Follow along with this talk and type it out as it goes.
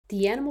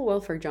The Animal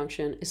Welfare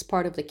Junction is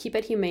part of the Keep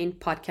It Humane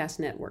Podcast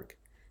Network.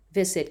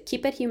 Visit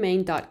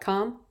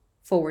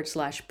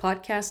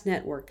keepithumane.com/podcast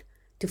network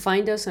to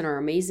find us and our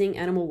amazing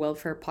animal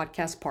welfare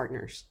podcast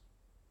partners.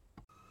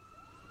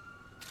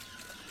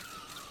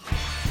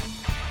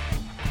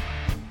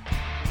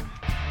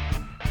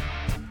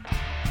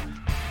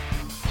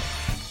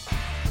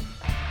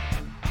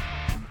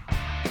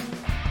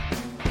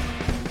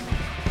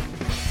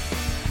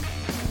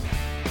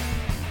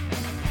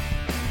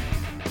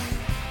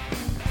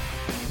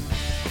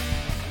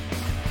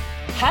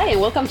 Hi, and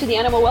welcome to the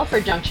Animal Welfare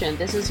Junction.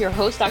 This is your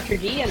host, Dr.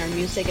 G, and our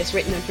music is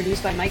written and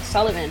produced by Mike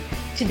Sullivan.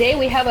 Today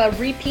we have a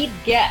repeat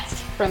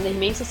guest from the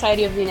Humane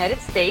Society of the United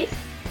States,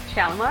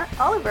 Shalimar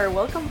Oliver.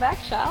 Welcome back,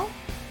 Shal.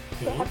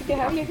 So happy to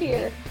have you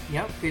here.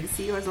 Yep, good to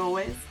see you as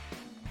always.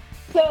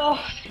 So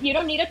you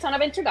don't need a ton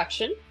of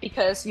introduction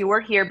because you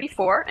were here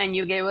before and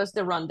you gave us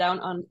the rundown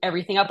on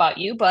everything about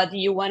you, but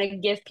you want to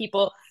give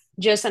people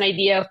just an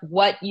idea of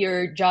what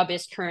your job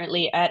is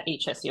currently at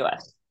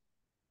HSUS.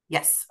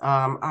 Yes,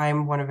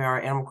 I'm one of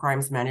our animal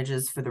crimes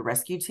managers for the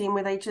rescue team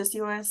with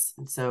HSUS.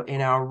 And so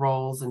in our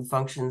roles and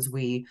functions,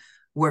 we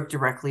work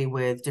directly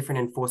with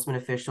different enforcement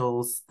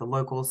officials, the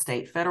local,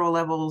 state, federal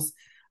levels,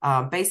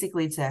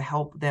 basically to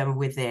help them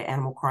with their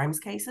animal crimes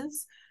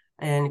cases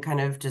and kind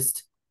of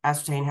just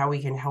ascertain how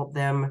we can help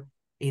them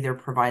either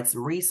provide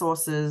some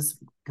resources,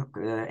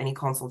 any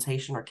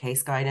consultation or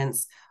case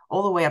guidance,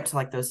 all the way up to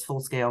like those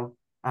full-scale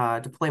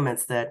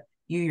deployments that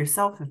you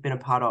yourself have been a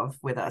part of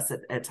with us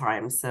at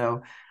times.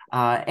 So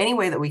any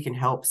way that we can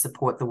help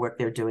support the work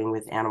they're doing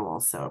with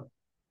animals.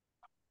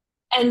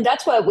 And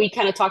that's what we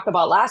kind of talked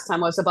about last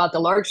time, was about the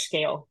large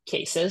scale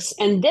cases.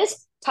 And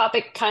this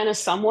topic kind of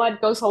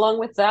somewhat goes along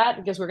with that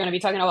because we're going to be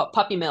talking about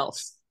puppy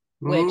mills,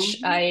 which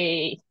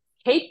I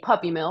hate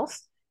puppy mills.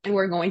 And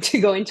we're going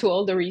to go into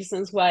all the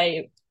reasons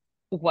why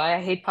I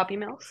hate puppy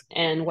mills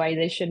and why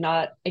they should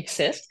not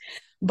exist.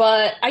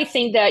 But I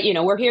think that,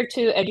 we're here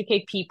to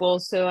educate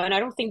people. And I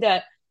don't think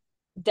that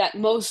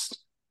most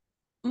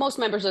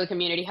members of the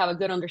community have a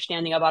good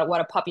understanding about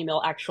what a puppy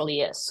mill actually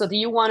is. So do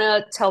you want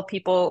to tell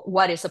people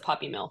what is a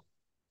puppy mill?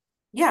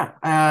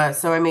 Yeah.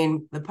 So, I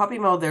mean, the puppy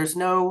mill, there's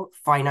no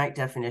finite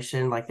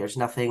definition. Like there's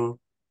nothing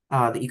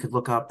that you could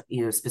look up,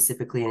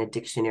 specifically in a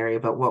dictionary.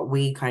 But what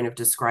we kind of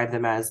describe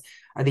them as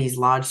are these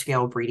large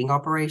scale breeding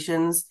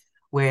operations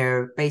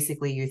where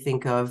basically you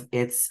think of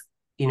it's,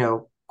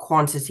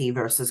 quantity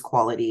versus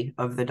quality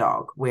of the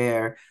dog,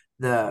 where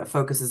the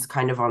focus is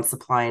kind of on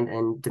supply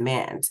and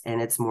demand, and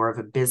it's more of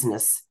a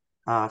business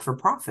for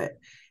profit.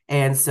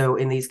 And so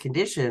in these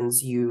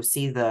conditions, you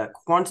see the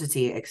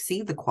quantity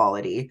exceed the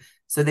quality.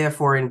 So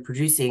therefore, in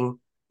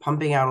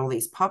pumping out all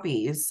these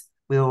puppies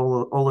with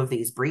all of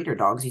these breeder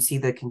dogs, you see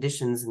the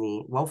conditions and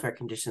the welfare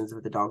conditions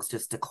of the dogs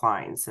just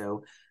decline.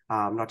 So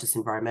not just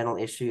environmental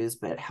issues,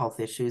 but health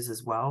issues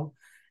as well.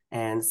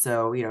 And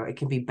so, it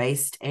can be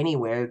based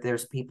anywhere.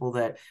 There's people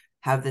that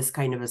have this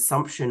kind of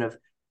assumption of,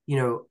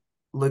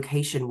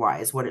 location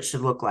wise, what it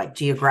should look like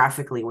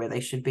geographically, where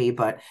they should be.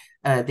 But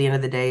at the end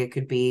of the day, it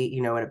could be,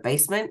 in a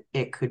basement,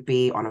 it could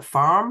be on a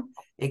farm,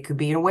 it could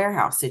be in a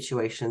warehouse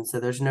situation. So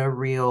there's no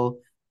real,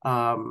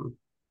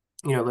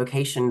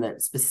 location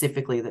that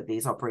specifically that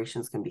these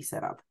operations can be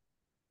set up.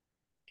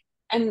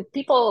 And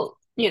people,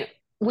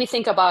 we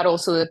think about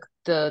also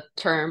the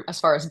term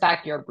as far as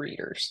backyard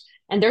breeders.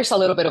 And there's a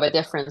little bit of a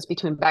difference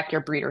between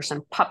backyard breeders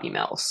and puppy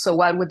mills. So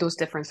what would those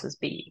differences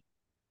be?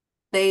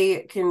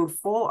 They can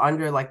fall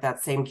under like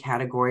that same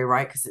category,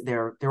 right? Because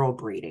they're all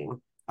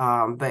breeding.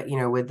 But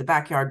with the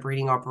backyard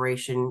breeding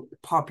operation,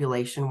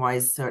 population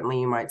wise,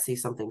 certainly you might see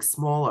something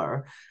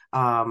smaller.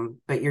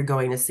 But you're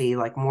going to see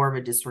like more of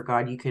a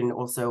disregard. You can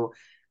also,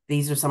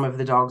 these are some of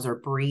the dogs or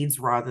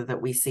breeds rather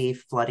that we see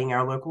flooding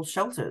our local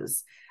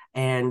shelters.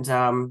 And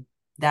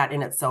that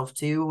in itself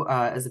too,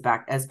 as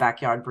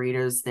backyard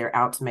breeders, they're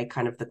out to make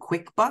kind of the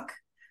quick buck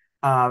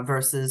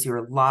versus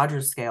your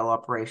larger scale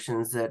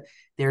operations that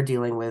they're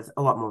dealing with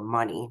a lot more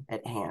money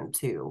at hand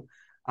too.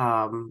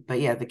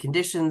 But yeah, the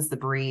conditions, the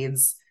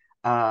breeds,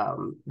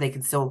 they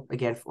can still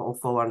again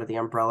fall under the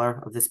umbrella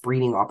of this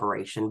breeding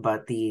operation,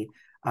 but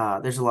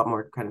there's a lot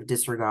more kind of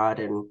disregard,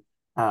 and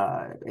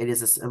it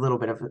is a little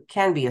bit of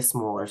can be a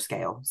smaller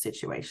scale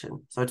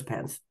situation. So it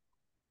depends.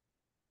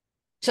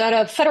 So at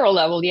a federal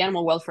level, the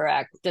Animal Welfare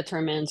Act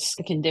determines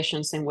the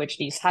conditions in which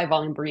these high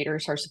volume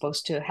breeders are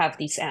supposed to have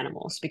these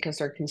animals because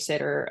they're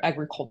considered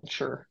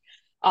agriculture.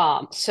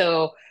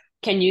 So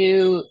can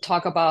you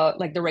talk about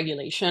like the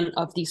regulation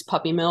of these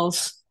puppy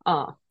mills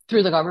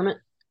through the government?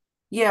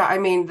 Yeah, I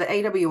mean, the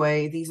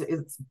AWA,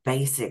 it's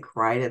basic,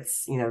 right?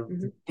 It's,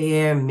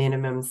 bare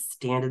minimum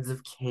standards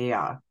of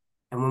care.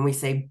 And when we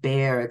say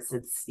bare, it's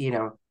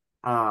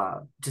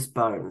just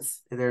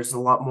bones. There's a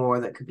lot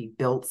more that could be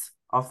built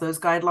off those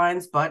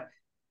guidelines, but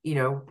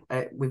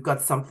we've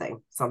got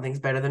something's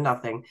better than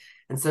nothing.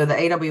 And so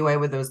the AWA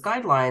with those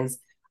guidelines,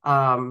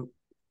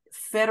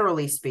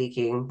 federally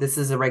speaking, this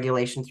is a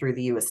regulation through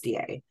the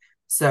USDA.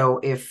 So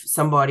if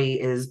somebody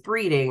is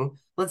breeding,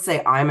 let's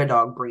say I'm a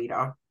dog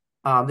breeder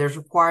There's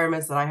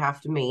requirements that I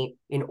have to meet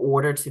in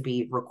order to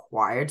be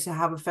required to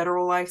have a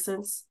federal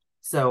license.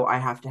 So I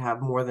have to have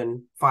more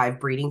than 5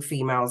 breeding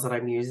females that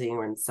I'm using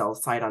and sell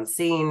sight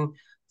unseen,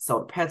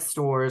 sell to pet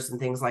stores and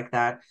things like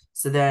that.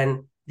 So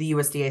then the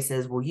USDA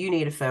says, well, you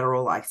need a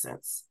federal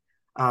license.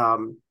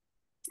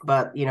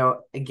 But,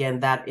 again,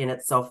 that in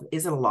itself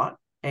isn't a lot.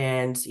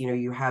 And,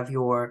 you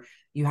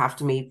have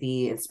to meet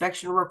the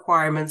inspection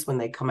requirements when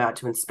they come out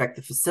to inspect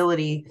the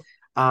facility.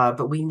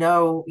 But we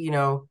know,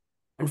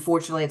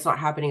 unfortunately, it's not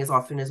happening as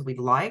often as we'd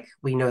like.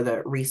 We know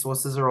that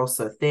resources are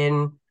also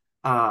thin.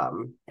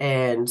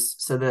 And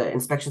so the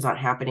inspections aren't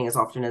happening as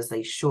often as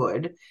they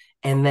should.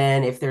 And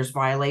then if there's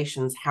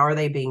violations, how are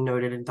they being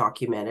noted and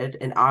documented?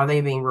 And are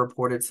they being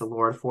reported to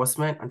law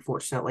enforcement?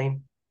 Unfortunately,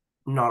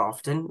 not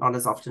often, not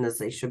as often as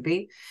they should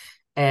be.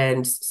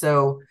 And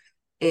so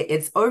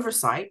it's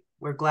oversight.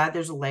 We're glad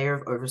there's a layer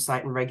of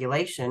oversight and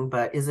regulation,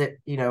 but is it,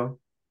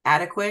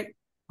 adequate?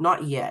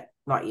 Not yet,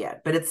 but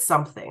it's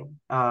something.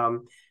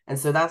 And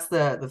so that's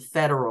the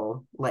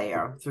federal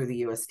layer through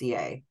the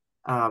USDA,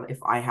 if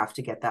I have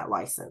to get that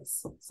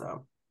license.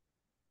 So.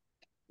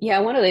 Yeah,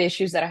 one of the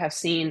issues that I have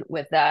seen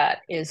with that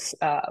is,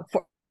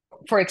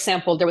 for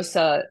example, there was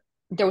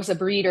a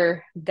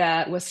breeder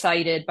that was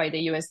cited by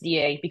the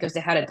USDA because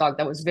they had a dog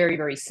that was very,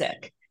 very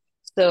sick.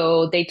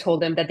 So they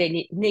told them that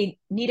they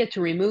needed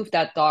to remove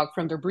that dog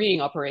from their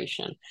breeding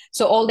operation.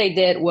 So all they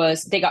did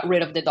was they got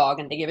rid of the dog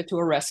and they gave it to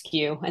a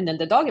rescue. And then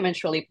the dog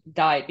eventually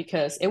died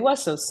because it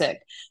was so sick.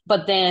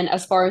 But then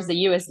as far as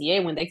the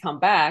USDA, when they come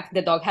back,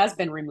 the dog has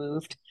been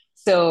removed.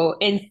 So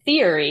in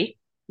theory,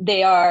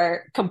 they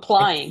are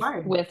complying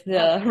with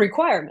the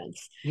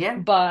requirements. Yeah.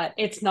 But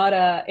it's not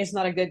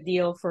a good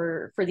deal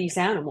for these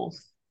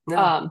animals.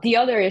 No. The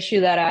other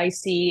issue that I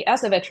see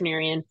as a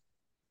veterinarian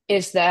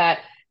is that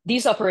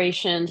these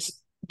operations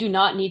do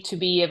not need to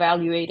be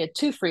evaluated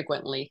too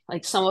frequently.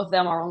 Like some of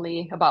them are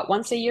only about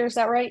once a year. Is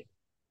that right?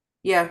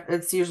 Yeah,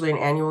 it's usually an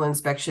annual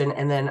inspection.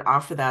 And then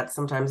after that,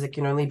 sometimes it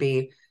can only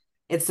be,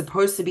 it's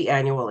supposed to be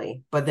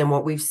annually. But then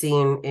what we've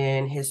seen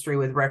in history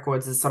with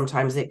records is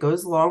sometimes it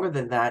goes longer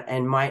than that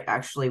and might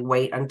actually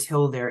wait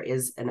until there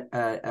is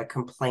a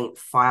complaint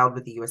filed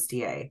with the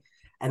USDA.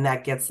 And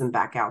that gets them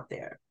back out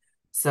there.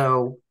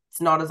 So it's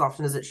not as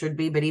often as it should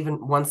be, but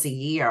even once a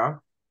year,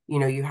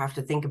 you have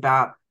to think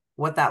about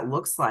what that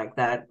looks like.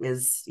 That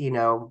is,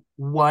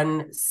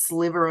 one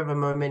sliver of a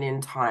moment in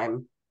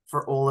time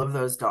for all of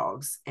those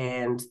dogs.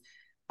 And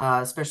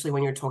especially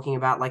when you're talking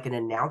about like an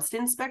announced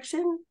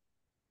inspection,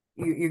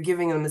 you're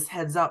giving them this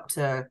heads up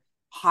to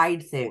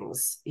hide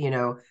things,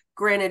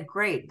 granted,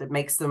 great, that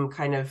makes them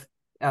kind of,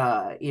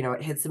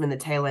 it hits them in the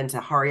tail end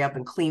to hurry up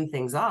and clean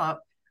things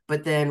up.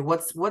 But then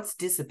what's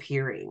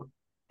disappearing?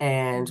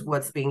 And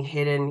what's being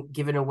hidden,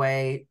 given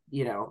away,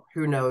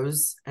 who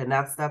knows? And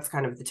that's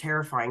kind of the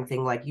terrifying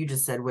thing, like you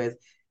just said with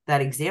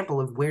that example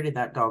of where did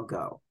that dog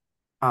go?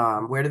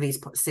 Where do these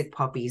sick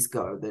puppies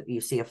go? That you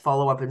see a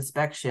follow-up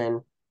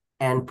inspection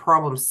and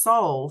problem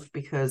solved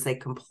because they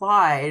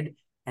complied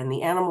and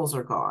the animals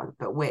are gone.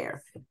 But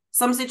where?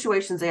 Some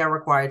situations they are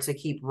required to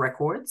keep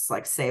records,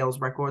 like sales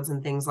records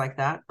and things like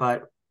that.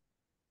 But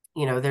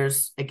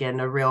there's again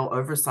a real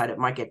oversight. It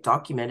might get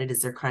documented.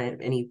 Is there kind of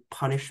any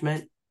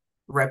punishment?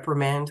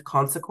 Reprimand,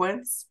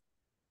 consequence?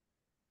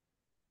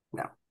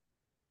 No.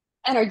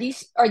 And are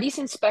these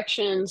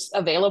inspections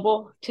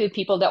available to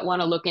people that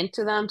want to look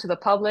into them, to the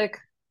public?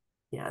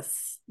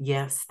 Yes,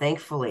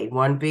 thankfully.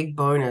 One big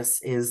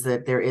bonus is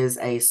that there is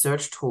a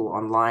search tool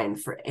online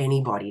for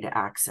anybody to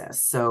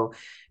access. So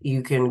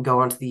you can go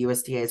onto the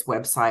USDA's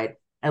website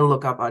and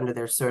look up under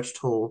their search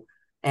tool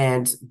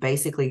and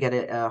basically get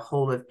a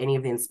hold of any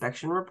of the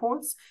inspection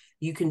reports.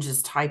 You can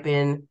just type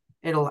in,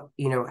 it'll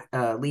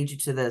lead you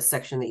to the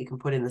section that you can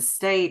put in the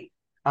state,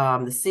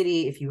 the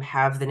city, if you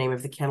have the name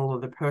of the kennel or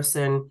the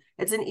person.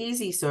 It's an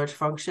easy search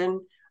function,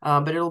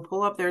 but it'll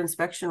pull up their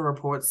inspection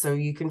reports so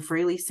you can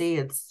freely see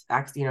it's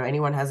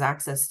anyone has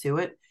access to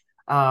it.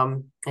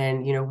 And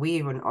we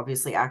even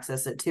obviously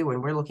access it too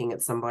when we're looking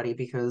at somebody,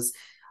 because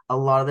a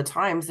lot of the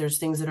times there's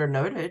things that are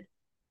noted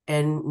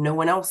and no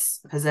one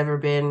else has ever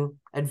been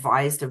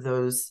advised of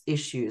those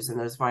issues and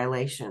those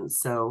violations.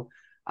 So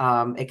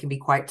it can be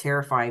quite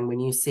terrifying when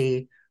you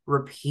see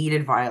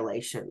repeated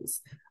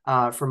violations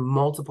from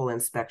multiple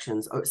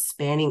inspections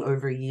spanning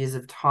over years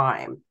of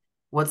time.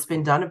 What's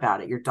been done about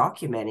it? You're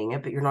documenting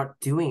it, but you're not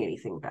doing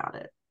anything about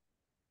it.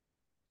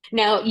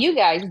 Now, you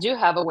guys do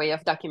have a way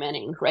of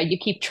documenting, right? You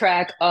keep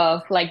track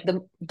of like the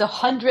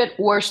 100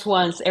 worst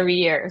ones every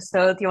year.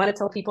 So do you want to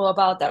tell people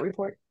about that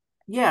report?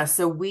 Yeah,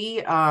 so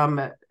we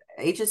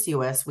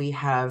HSUS, we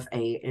have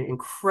an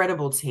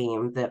incredible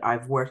team that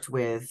I've worked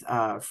with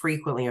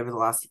frequently over the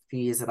last few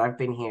years that I've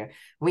been here.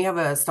 We have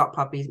a Stop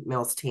Puppy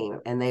Mills team,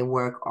 and they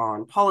work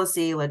on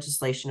policy,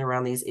 legislation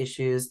around these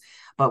issues.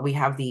 But we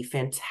have the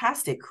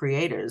fantastic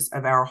creators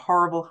of our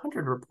Horrible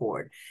 100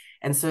 report.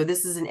 And so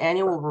this is an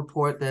annual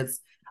report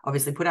that's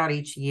obviously put out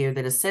each year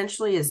that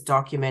essentially is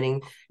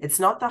documenting, it's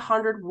not the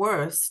 100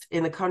 worst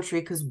in the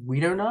country because we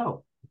don't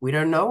know. We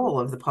don't know all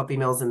of the puppy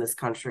mills in this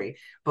country,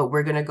 but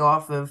we're going to go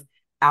off of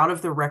out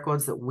of the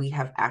records that we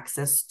have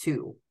access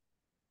to,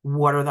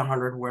 what are the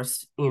 100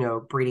 worst,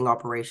 breeding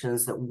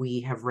operations that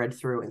we have read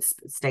through in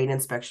state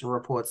inspection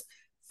reports,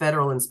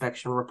 federal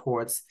inspection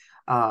reports,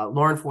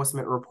 law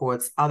enforcement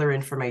reports, other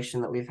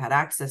information that we've had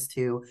access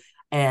to.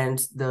 And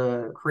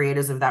the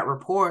creators of that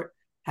report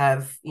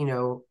have,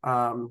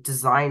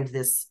 designed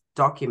this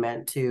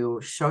document to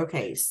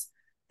showcase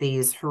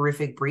these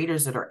horrific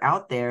breeders that are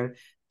out there,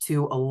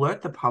 to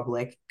alert the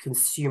public,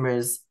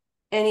 consumers,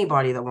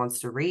 anybody that wants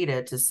to read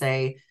it, to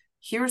say,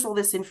 here's all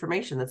this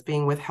information that's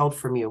being withheld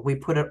from you. We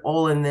put it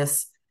all in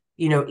this,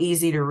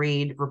 easy to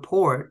read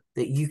report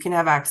that you can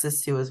have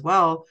access to as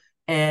well.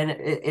 And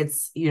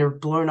it's,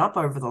 blown up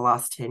over the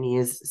last 10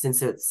 years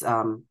since its,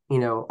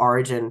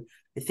 origin,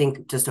 I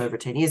think just over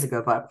 10 years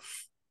ago. But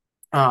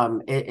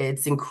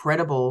it's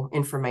incredible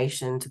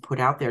information to put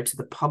out there to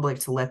the public,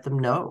 to let them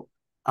know,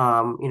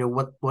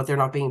 what they're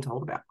not being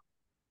told about.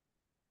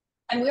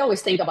 And we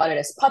always think about it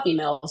as puppy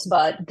mills,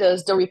 but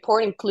does the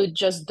report include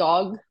just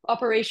dog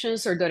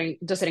operations, or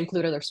does it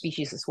include other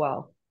species as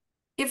well?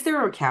 If there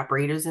are cat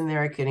breeders in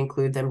there, I could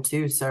include them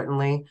too,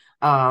 certainly.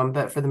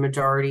 But for the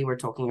majority, we're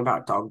talking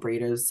about dog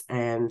breeders.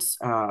 And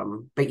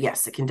but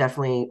yes, it can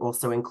definitely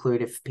also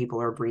include if people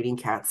are breeding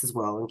cats as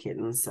well and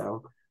kittens.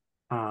 So,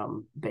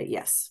 but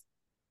yes.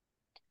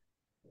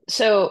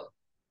 So,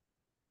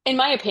 in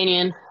my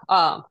opinion,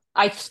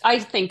 I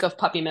think of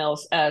puppy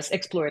mills as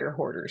exploiter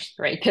hoarders,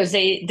 right? Because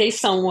they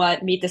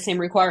somewhat meet the same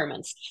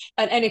requirements.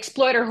 An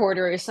exploiter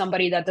hoarder is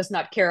somebody that does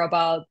not care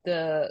about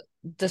the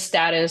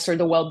status or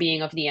the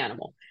well-being of the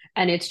animal,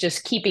 and it's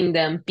just keeping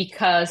them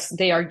because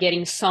they are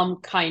getting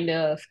some kind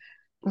of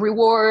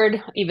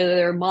reward,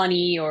 either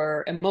money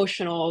or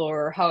emotional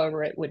or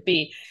however it would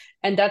be.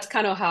 And that's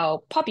kind of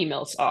how puppy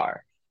mills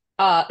are.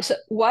 So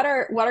what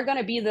are going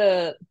to be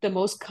the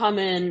most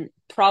common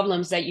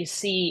problems that you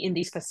see in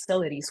these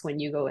facilities when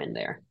you go in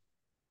there?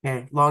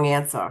 Okay, long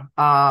answer.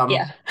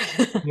 Yeah.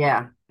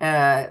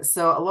 Yeah.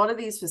 So a lot of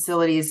these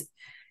facilities,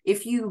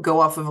 if you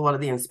go off of a lot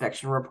of the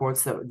inspection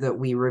reports that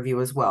we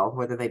review as well,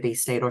 whether they be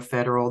state or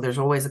federal, there's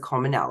always a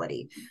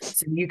commonality.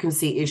 So you can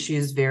see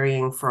issues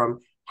varying from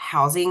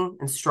housing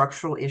and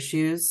structural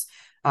issues,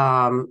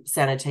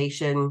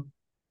 sanitation,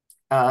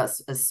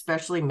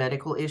 especially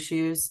medical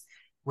issues,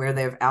 where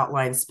they've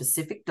outlined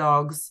specific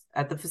dogs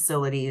at the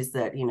facilities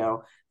that,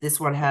 this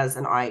one has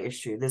an eye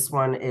issue, this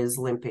one is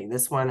limping,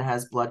 this one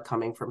has blood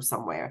coming from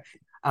somewhere.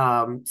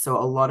 So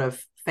a lot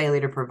of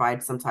failure to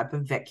provide some type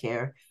of vet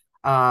care,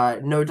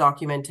 no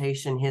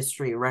documentation,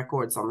 history,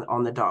 records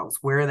on the dogs.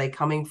 Where are they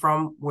coming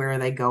from? Where are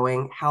they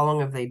going? How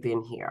long have they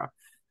been here?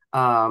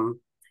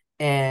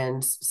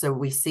 And so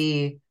we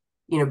see,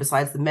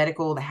 besides the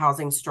medical, the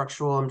housing,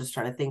 structural, I'm just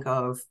trying to think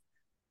of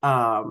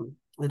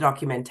the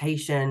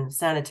documentation,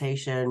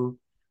 sanitation,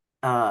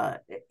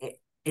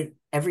 it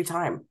every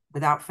time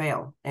without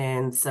fail.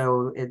 And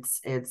so it's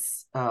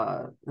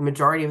the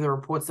majority of the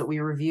reports that we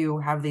review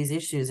have these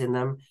issues in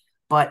them,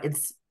 but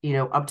it's,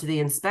 up to the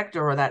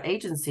inspector or that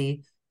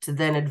agency to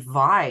then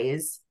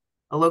advise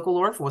a local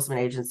law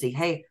enforcement agency,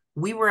 hey,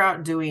 we were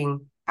out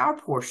doing our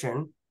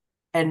portion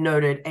and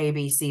noted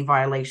ABC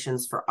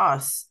violations for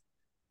us.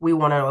 We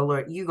want to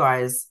alert you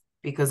guys,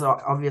 because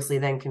obviously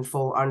then can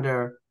fall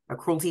under a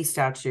cruelty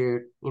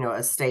statute,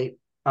 a state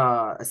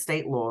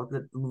law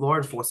that law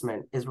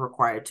enforcement is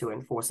required to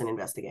enforce and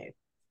investigate.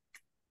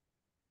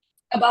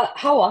 About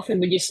how often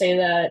would you say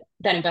that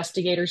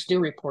investigators do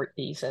report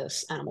these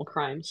as animal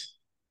crimes?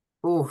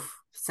 Oof,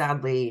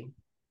 sadly,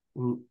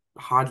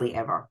 hardly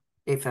ever,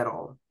 if at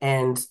all.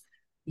 And,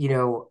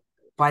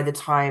 by the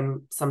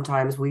time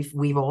sometimes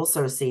we've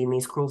also seen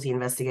these cruelty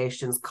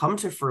investigations come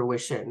to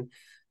fruition,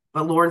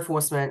 but law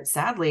enforcement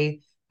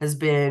sadly has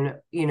been,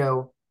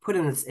 put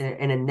in this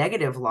in a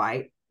negative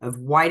light of,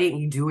 why didn't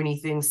you do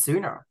anything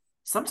sooner?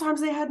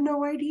 Sometimes they had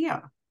no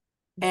idea.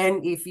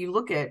 And if you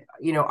look at,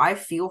 I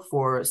feel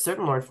for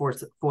certain law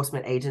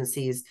enforcement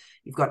agencies,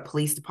 you've got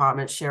police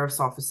departments, sheriff's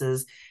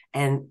offices,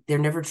 and they're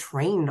never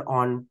trained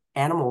on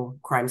animal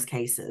crimes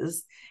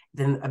cases.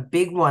 Then a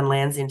big one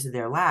lands into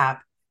their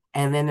lap,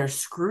 and then they're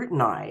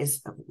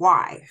scrutinized.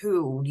 Why?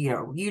 Who?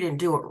 You didn't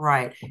do it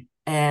right.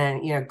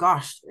 And,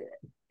 gosh,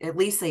 at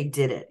least they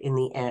did it in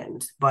the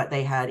end, but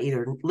they had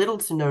either little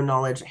to no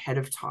knowledge ahead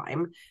of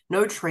time,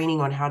 no training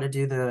on how to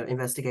do the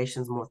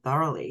investigations more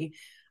thoroughly.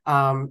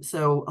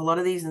 So a lot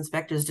of these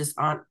inspectors just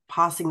aren't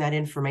passing that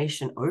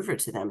information over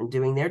to them and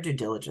doing their due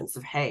diligence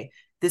of, hey,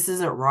 this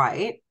isn't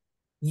right.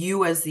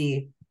 You as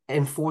the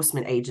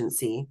enforcement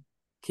agency,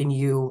 can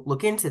you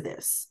look into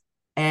this?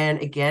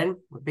 And again,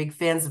 we're big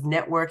fans of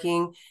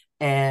networking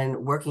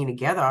and working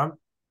together.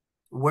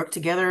 Work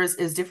together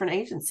as different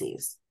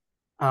agencies.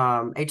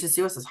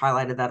 HSUS has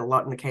highlighted that a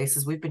lot in the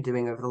cases we've been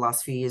doing over the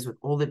last few years with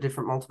all the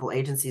different multiple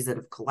agencies that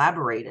have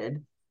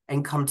collaborated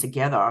and come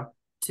together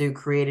to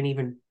create an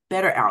even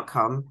better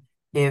outcome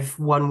if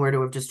one were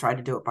to have just tried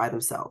to do it by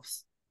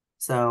themselves.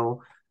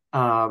 So,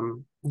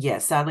 yeah,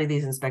 sadly,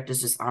 these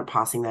inspectors just aren't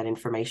passing that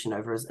information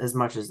over as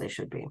much as they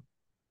should be.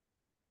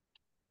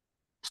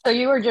 So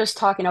you were just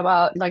talking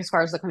about, like, as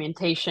far as the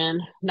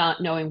communication,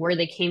 not knowing where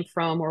they came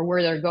from or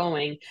where they're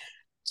going.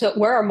 So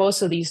where are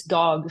most of these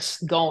dogs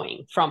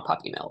going from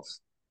puppy mills?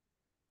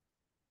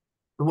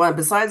 One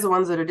besides the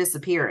ones that are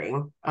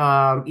disappearing,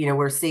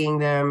 we're seeing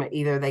them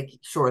either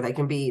they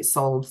can be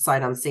sold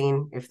sight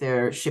unseen if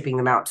they're shipping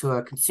them out to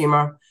a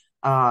consumer.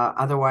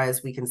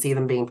 Otherwise, we can see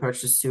them being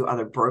purchased to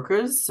other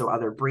brokers, so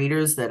other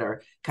breeders that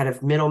are kind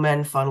of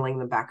middlemen funneling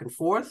them back and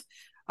forth.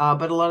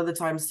 But a lot of the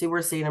times too,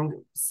 we're seeing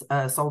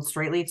them sold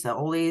straightly to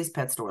all these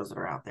pet stores that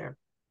are out there.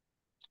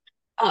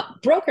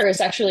 Broker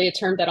is actually a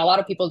term that a lot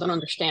of people don't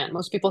understand.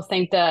 Most people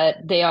think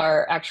that they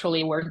are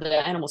actually where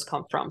the animals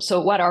come from.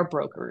 So what are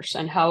brokers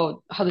and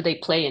how do they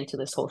play into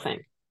this whole thing?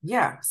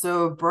 Yeah.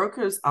 So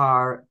brokers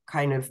are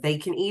they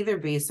can either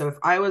be, so if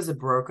I was a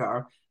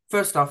broker,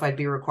 first off, I'd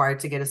be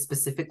required to get a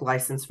specific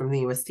license from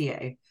the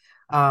USDA.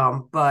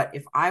 But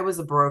if I was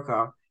a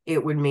broker,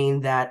 it would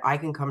mean that I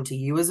can come to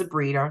you as a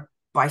breeder,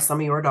 buy some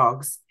of your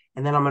dogs,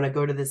 and then I'm going to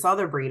go to this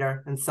other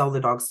breeder and sell the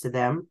dogs to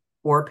them,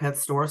 or a pet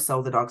store,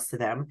 sell the dogs to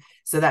them.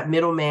 So that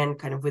middleman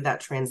kind of with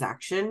that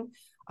transaction,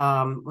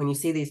 when you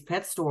see these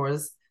pet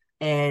stores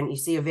and you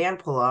see a van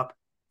pull up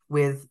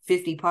with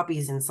 50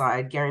 puppies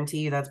inside,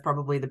 guarantee you that's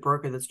probably the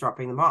broker that's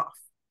dropping them off,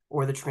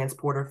 or the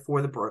transporter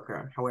for the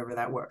broker, however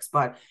that works.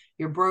 But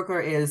your broker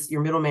is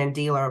your middleman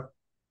dealer,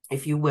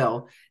 if you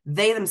will.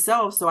 They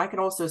themselves, so I can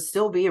also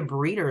still be a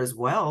breeder as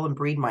well and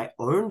breed my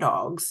own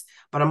dogs,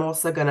 but I'm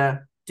also going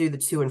to do the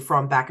to and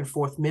from back and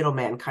forth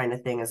middleman kind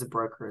of thing as a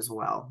broker as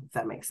well, if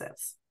that makes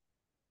sense.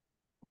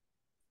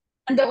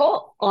 And the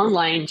whole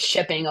online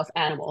shipping of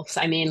animals,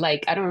 I mean,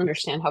 like, I don't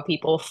understand how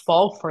people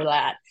fall for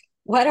that.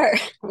 What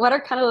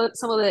are kind of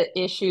some of the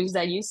issues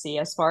that you see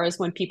as far as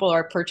when people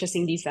are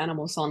purchasing these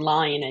animals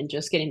online and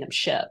just getting them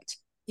shipped?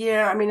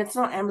 Yeah, I mean, it's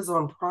not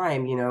Amazon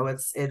Prime,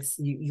 it's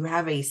you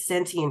have a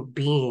sentient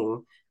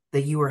being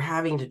that you are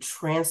having to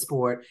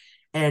transport,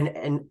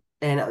 and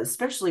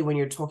especially when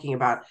you're talking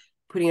about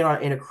putting it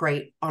on in a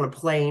crate on a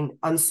plane,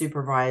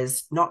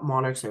 unsupervised, not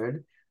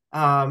monitored.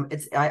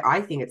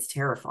 I think it's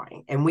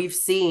terrifying. And we've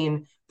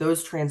seen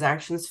those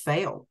transactions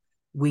fail.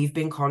 We've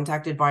been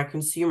contacted by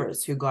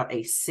consumers who got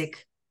a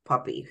sick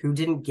puppy, who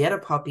didn't get a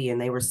puppy,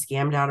 and they were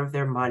scammed out of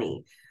their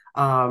money.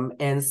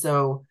 And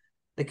so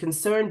the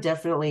concern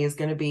definitely is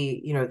going to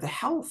be, the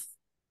health.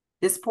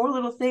 This poor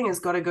little thing has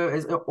got to go,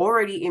 is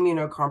already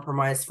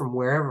immunocompromised from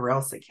wherever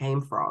else it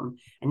came from.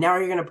 And now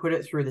you're going to put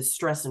it through the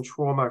stress and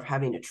trauma of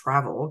having to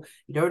travel.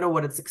 You don't know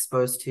what it's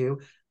exposed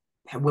to.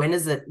 When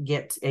does it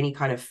get any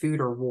kind of food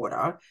or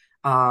water?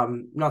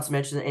 Not to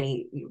mention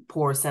any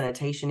poor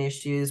sanitation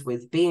issues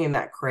with being in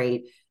that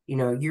crate,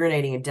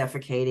 urinating and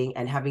defecating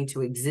and having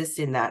to exist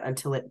in that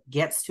until it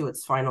gets to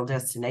its final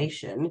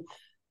destination.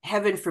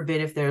 Heaven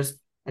forbid if there's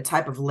a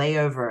type of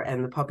layover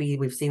and the puppy,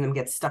 we've seen them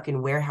get stuck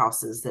in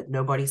warehouses that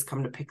nobody's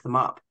come to pick them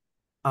up.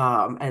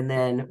 And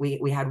then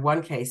we had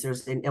one case,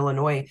 there's in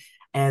Illinois,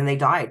 and they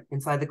died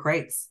inside the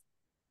crates.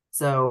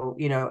 So,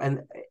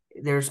 and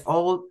there's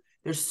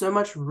so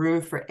much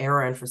room for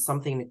error and for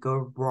something to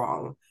go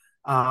wrong.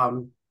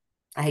 I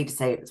hate to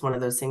say it, it's one of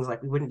those things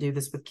like we wouldn't do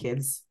this with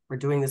kids. We're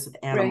doing this with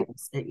Right.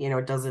 animals.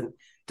 It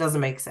doesn't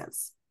make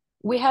sense.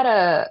 We had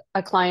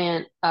a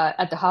client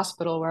at the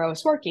hospital where I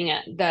was working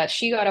at that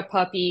she got a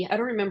puppy. I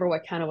don't remember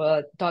what kind of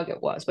a dog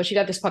it was, but she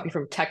got this puppy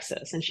from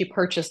Texas and she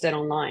purchased it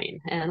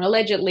online. And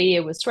allegedly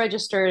it was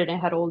registered and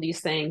it had all these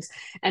things.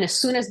 And as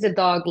soon as the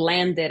dog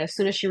landed, as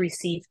soon as she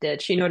received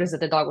it, she noticed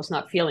that the dog was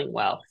not feeling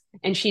well.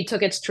 And she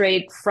took it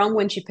straight from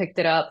when she picked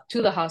it up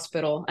to the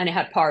hospital and it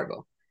had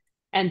parvo.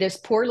 And this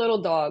poor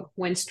little dog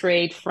went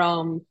straight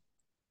from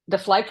the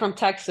flight from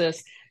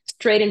Texas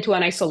straight into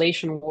an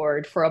isolation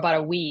ward for about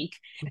a week.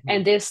 Mm-hmm.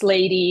 And this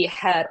lady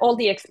had all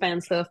the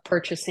expense of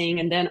purchasing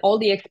and then all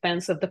the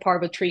expense of the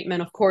parvo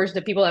treatment. Of course,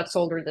 the people that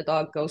sold her the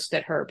dog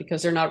ghosted her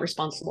because they're not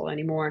responsible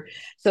anymore.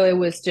 So it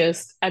was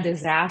just a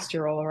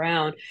disaster all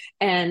around.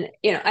 And,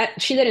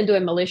 she didn't do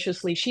it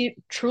maliciously. She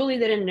truly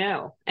didn't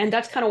know. And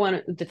that's kind of one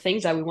of the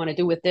things that we want to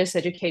do with this,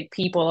 educate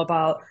people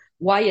about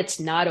why it's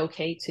not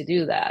okay to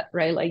do that,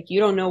 right? Like you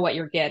don't know what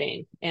you're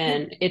getting.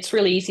 And it's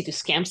really easy to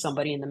scam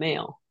somebody in the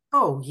mail.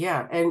 Oh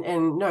yeah,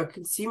 and no,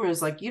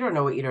 consumers, like, you don't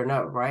know what you don't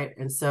know, right?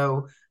 And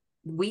so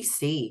we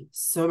see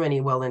so many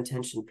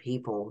well-intentioned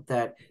people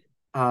that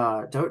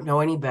don't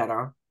know any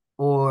better,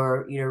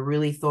 or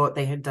really thought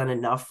they had done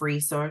enough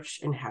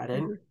research and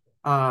hadn't.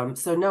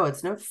 So no,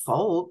 it's no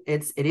fault.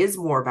 It is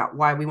more about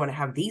why we want to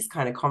have these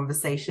kind of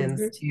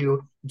conversations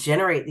to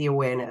generate the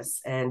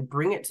awareness and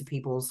bring it to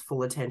people's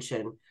full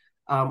attention.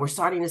 We're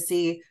starting to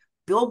see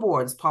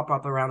billboards pop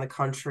up around the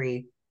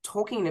country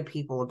talking to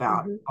people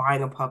about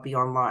buying a puppy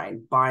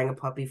online, buying a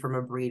puppy from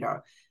a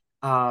breeder.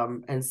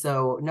 And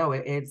so no,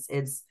 it's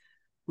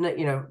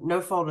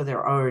no fault of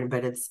their own,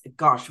 but it's,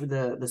 gosh, with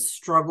the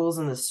struggles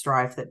and the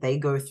strife that they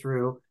go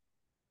through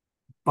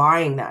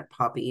buying that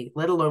puppy,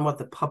 let alone what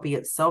the puppy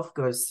itself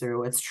goes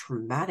through. It's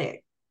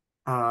traumatic.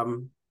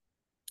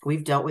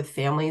 We've dealt with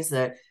families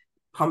that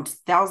pumped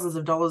thousands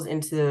of dollars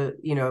into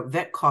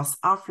vet costs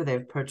after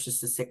they've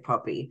purchased a sick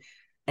puppy,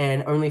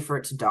 and only for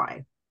it to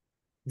die.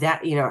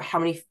 that, you know, how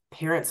many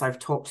parents I've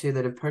talked to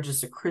that have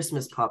purchased a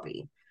Christmas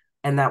puppy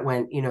and that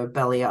went, you know,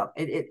 belly up.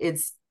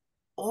 It's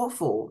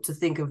awful to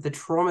think of the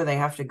trauma they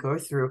have to go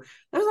through.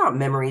 Those aren't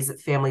memories that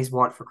families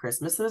want for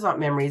Christmas. Those aren't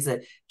memories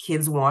that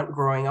kids want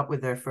growing up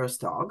with their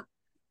first dog.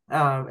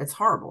 It's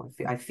horrible.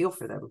 I feel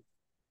for them.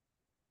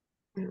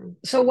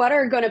 So what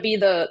are going to be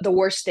the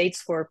worst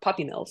states for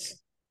puppy mills?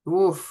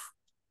 Oof.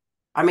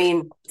 I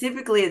mean,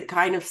 typically it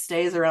kind of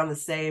stays around the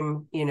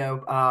same, you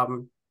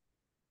know,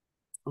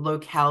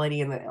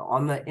 locality in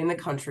the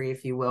country,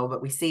 if you will.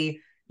 But we see,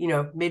 you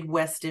know,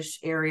 Midwestish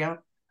area,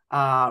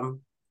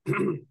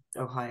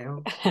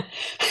 Ohio.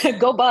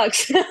 Go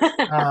Bucks.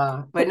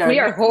 But no, We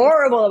are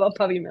horrible about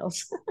puppy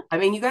mills. I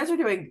mean, you guys are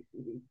doing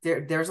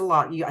there's a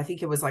lot. I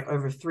think it was like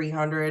over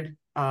 300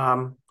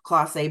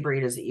 class A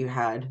breeders that you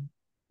had,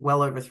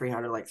 well over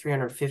 300, like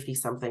 350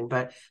 something.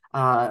 But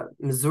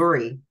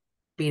Missouri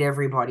beat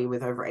everybody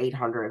with over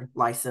 800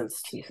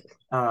 licensed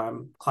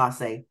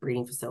class A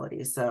breeding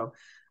facilities. So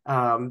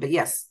but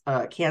yes,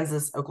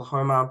 Kansas,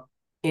 Oklahoma,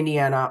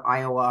 Indiana,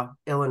 Iowa,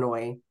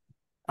 Illinois,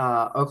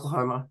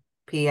 Oklahoma,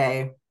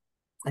 PA.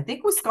 I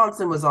think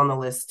Wisconsin was on the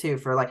list too,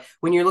 for like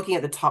when you're looking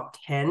at the top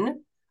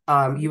 10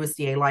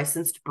 USDA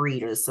licensed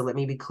breeders. So let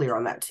me be clear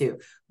on that too.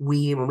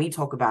 When we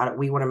talk about it,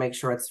 we want to make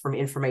sure it's from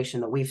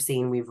information that we've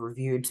seen, we've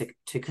reviewed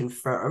to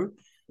confirm.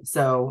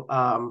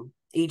 So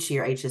each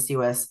year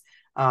HSUS,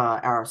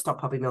 our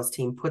Stop Puppy Mills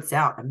team puts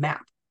out a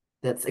map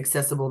that's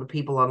accessible to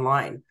people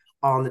online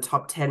on the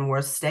top 10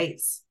 worst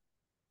states.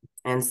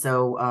 And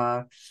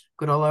so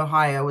good old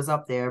Ohio was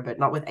up there, but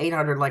not with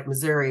 800 like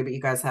Missouri, but you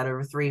guys had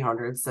over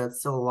 300. So it's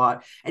still a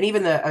lot. And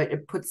even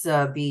it puts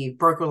the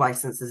broker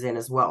licenses in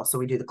as well. So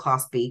we do the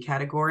class B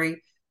category.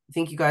 I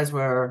think you guys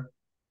were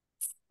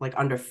like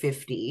under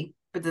 50,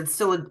 but that's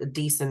still a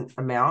decent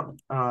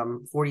amount,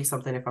 40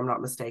 something if I'm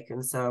not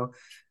mistaken. So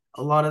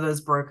a lot of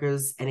those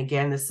brokers, and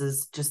again, this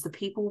is just the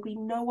people we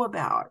know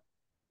about.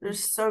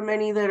 There's so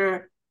many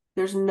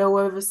there's no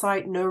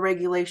oversight, no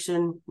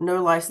regulation,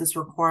 no license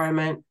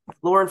requirement.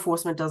 Law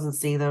enforcement doesn't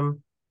see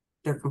them.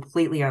 They're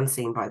completely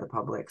unseen by the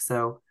public.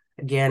 So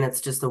again,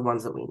 it's just the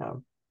ones that we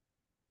know.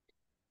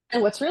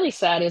 And what's really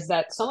sad is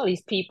that some of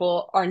these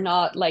people are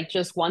not like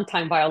just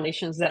one-time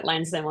violations that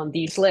lands them on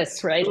these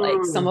lists, right?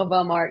 Like some of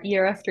them are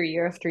year after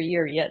year after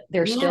year, yet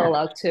they're still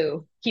allowed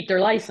to keep their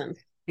license.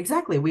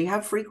 Exactly. We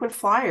have frequent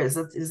flyers.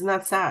 Isn't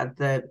that sad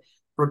that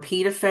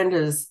repeat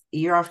offenders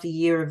year after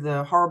year of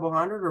the horrible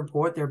 100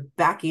 report, they're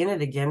back in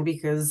it again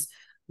because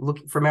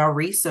look from our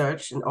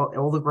research and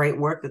all the great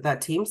work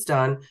that team's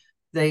done,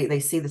 they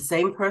see the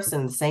same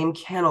person, the same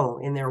kennel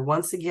in there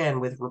once again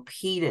with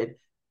repeated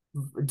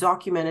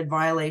documented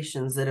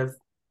violations that have,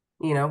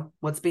 you know,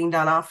 what's being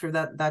done after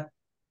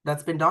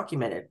that's been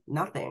documented?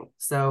 Nothing.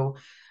 So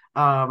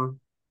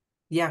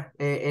yeah,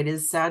 it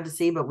is sad to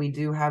see, but we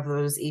do have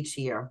those each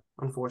year,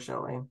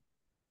 unfortunately.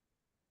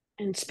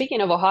 And speaking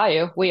of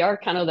Ohio, we are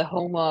kind of the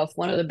home of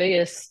one of the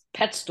biggest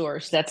pet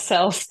stores that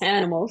sells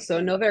animals.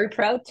 So, no, very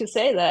proud to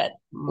say that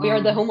we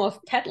are the home of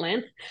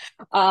Petland.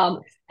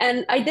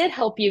 And I did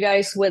help you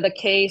guys with a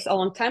case a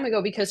long time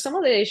ago because some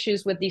of the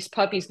issues with these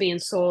puppies being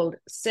sold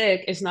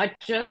sick is not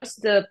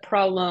just the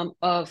problem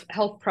of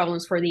health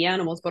problems for the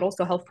animals, but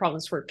also health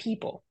problems for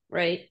people,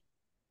 right?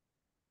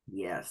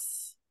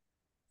 Yes.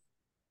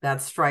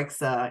 That strikes,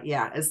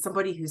 yeah, as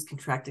somebody who's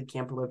contracted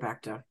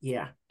Campylobacter.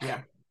 Yeah.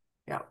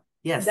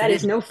 Yes, That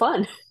is no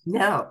fun.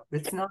 No,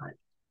 it's not.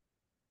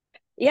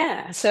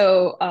 Yeah.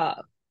 So,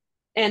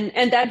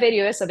 and that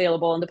video is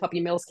available on the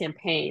Puppy Mills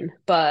campaign,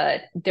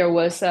 but there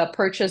was a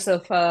purchase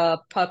of a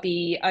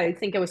puppy. I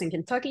think it was in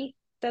Kentucky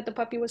that the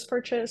puppy was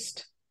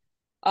purchased.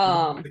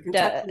 Kentucky,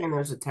 and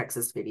there's a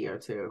Texas video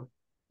too.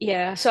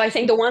 Yeah, so I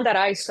think the one that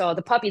I saw,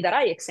 the puppy that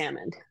I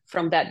examined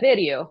from that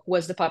video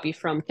was the puppy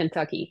from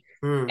Kentucky.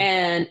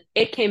 And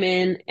it came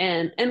in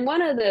and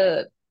one of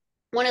the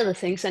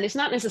things, and it's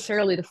not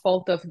necessarily the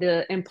fault of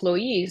the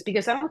employees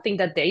because I don't think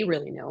that they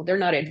really know. They're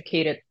not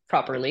educated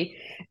properly.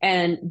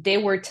 And they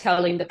were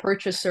telling the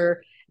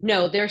purchaser,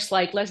 no, there's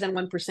like less than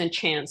 1%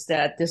 chance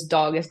that this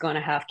dog is going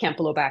to have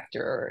Campylobacter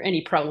or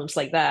any problems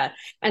like that.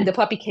 And the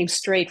puppy came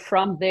straight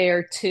from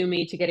there to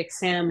me to get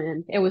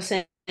examined. It was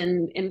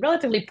in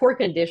relatively poor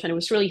condition. It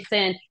was really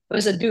thin. It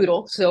was a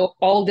doodle. So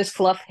all this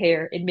fluff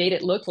hair, it made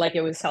it look like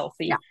it was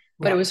healthy,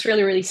 but it was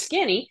really, really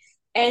skinny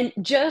and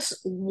just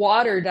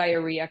water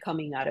diarrhea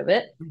coming out of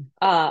it.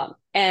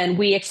 And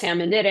we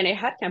examined it and it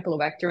had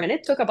Campylobacter and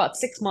it took about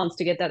 6 months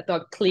to get that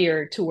dog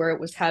cleared to where it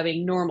was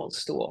having normal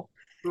stool.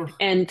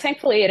 And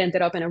thankfully it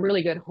ended up in a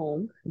really good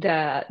home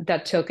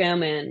that took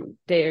him and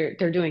they're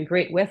doing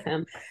great with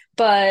him.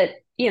 But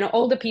you know,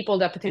 all the people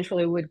that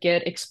potentially would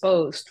get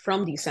exposed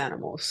from these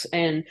animals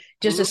and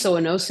just the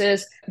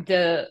zoonosis,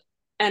 the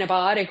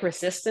antibiotic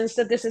resistance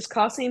that this is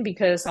causing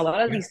because a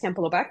lot of these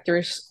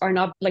Campylobacters are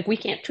not like we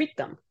can't treat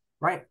them.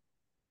 Right.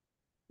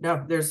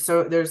 No, there's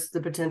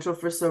the potential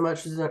for so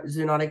much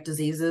zoonotic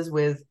diseases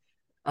with,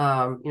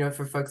 you know,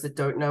 for folks that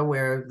don't know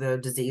where the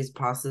disease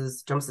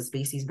jumps the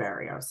species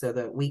barrier so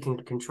that we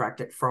can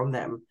contract it from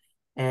them.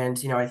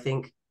 And, you know, I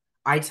think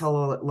I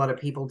tell a lot of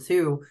people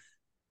too,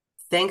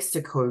 thanks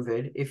to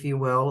COVID, if you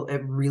will,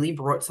 it really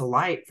brought to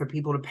light for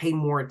people to pay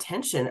more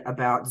attention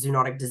about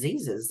zoonotic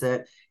diseases,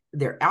 that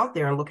they're out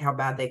there and look how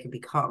bad they can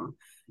become.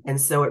 And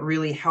so it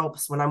really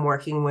helps when I'm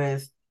working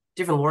with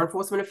different law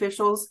enforcement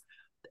officials,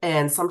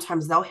 and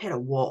sometimes they'll hit a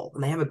wall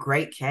and they have a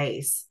great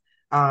case,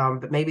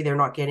 but maybe they're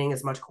not getting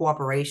as much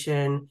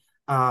cooperation.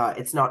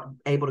 It's not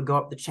able to go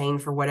up the chain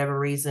for whatever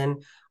reason.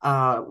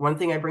 One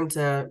thing I bring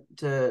to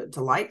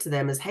light to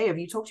them is, hey, have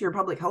you talked to your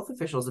public health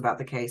officials about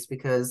the case?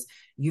 Because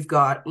you've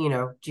got,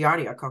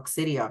 Giardia,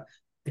 Coccidia,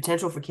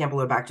 potential for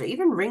Campylobacter,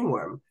 even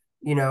ringworm,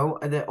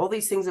 all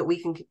these things that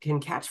we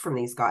can catch from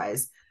these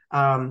guys.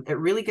 It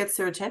really gets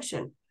their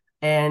attention.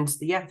 And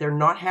yeah, they're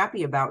not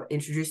happy about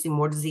introducing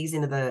more disease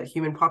into the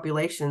human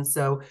population.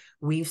 So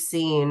we've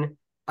seen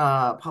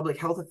public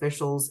health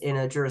officials in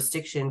a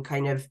jurisdiction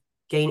kind of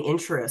gain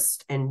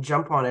interest and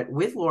jump on it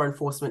with law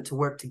enforcement to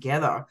work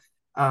together,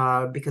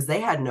 because they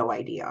had no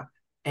idea.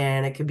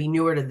 And it could be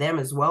newer to them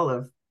as well,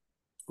 of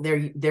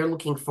they're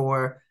looking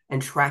for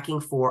and tracking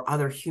for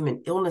other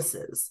human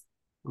illnesses.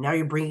 Now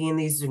you're bringing in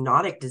these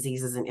zoonotic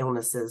diseases and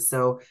illnesses.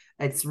 So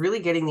it's really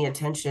getting the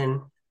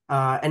attention,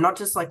 and not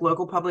just like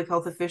local public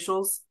health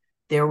officials.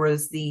 There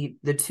was the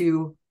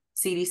two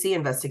CDC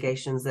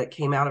investigations that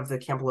came out of the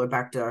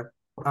Campylobacter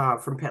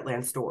from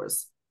Petland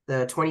stores.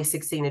 The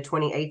 2016 to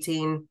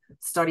 2018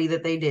 study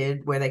that they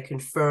did, where they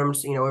confirmed,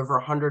 over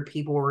 100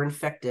 people were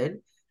infected,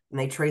 and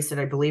they traced it,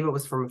 I believe it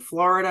was from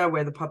Florida,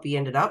 where the puppy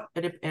ended up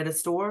at a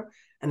store,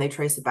 and they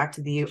traced it back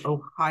to the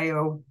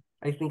Ohio,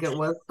 I think it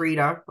was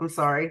Frida, I'm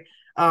sorry.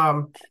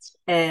 And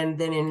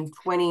then in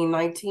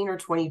 2019 or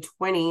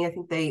 2020, I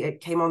think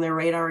it came on their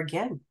radar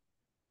again,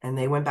 and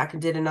they went back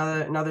and did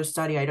another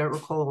study. I don't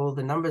recall all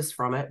the numbers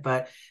from it,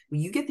 but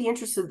you get the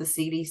interest of the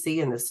CDC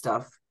in this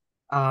stuff.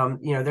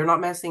 They're not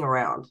messing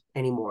around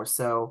anymore.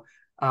 So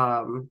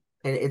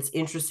it's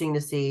interesting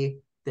to see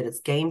that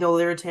it's gained all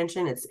their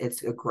attention.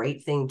 It's a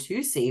great thing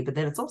to see, but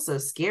then it's also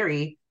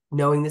scary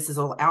knowing this is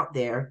all out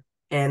there,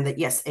 and that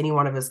yes, any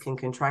one of us can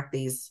contract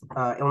these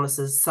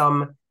illnesses,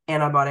 some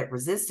antibiotic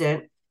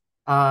resistant.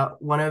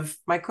 One of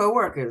my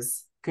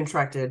coworkers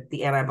contracted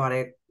the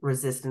antibiotic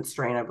resistant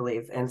strain, I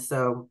believe. And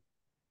so,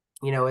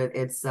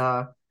 it's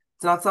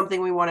not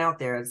something we want out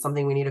there. It's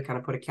something we need to kind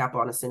of put a cap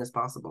on as soon as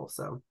possible.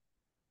 So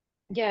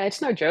Yeah,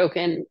 it's no joke.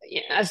 And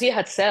as you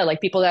had said,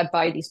 like people that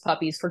buy these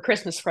puppies for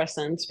Christmas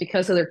presents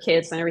because of their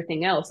kids and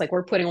everything else, like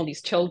we're putting all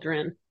these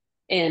children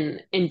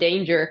in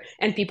danger,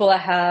 and people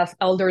that have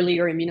elderly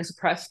or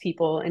immunosuppressed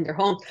people in their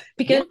homes.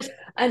 Because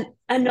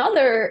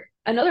another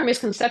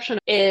misconception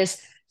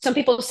is some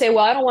people say,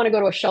 well, I don't want to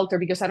go to a shelter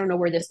because I don't know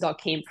where this dog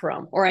came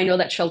from, or I know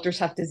that shelters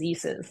have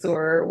diseases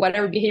or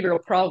whatever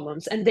behavioral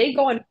problems. And they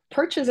go and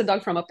purchase a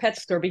dog from a pet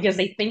store because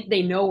they think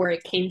they know where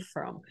it came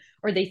from,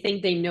 or they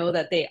think they know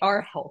that they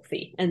are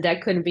healthy. And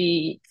that couldn't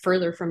be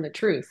further from the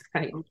truth,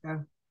 right?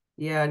 okay.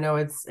 Yeah, no,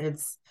 it's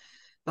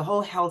the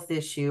whole health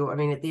issue. I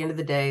mean, at the end of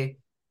the day,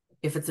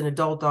 if it's an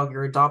adult dog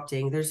you're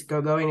adopting, there's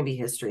going to be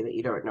history that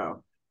you don't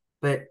know.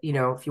 But,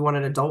 if you want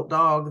an adult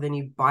dog, then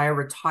you buy a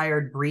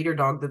retired breeder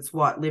dog that's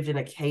lived in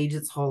a cage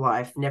its whole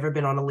life, never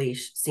been on a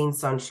leash, seen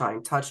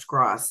sunshine, touched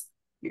grass.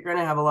 You're going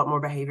to have a lot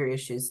more behavior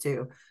issues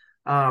too.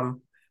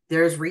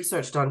 There's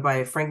research done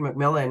by Frank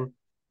McMillan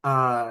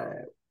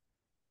on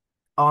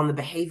the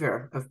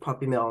behavior of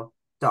puppy mill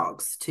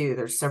dogs too.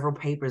 There's several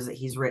papers that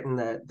he's written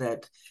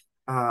that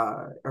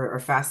are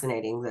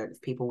fascinating,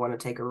 that people want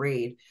to take a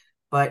read.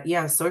 But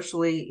yeah,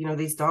 socially,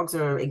 these dogs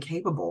are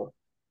incapable.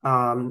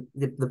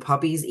 The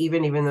puppies,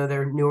 even though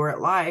they're newer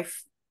at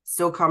life,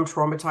 still come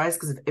traumatized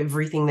because of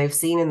everything they've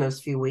seen in those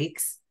few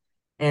weeks.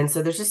 And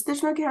so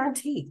there's no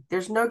guarantee.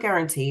 There's no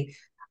guarantee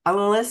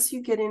unless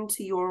you get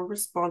into your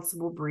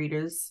responsible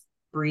breeders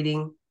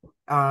breeding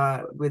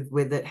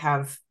with that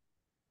have,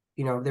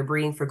 they're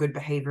breeding for good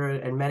behavior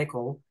and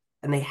medical,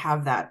 and they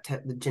have that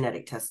the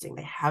genetic testing,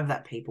 they have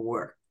that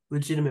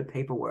legitimate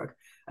paperwork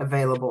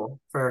available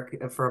for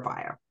a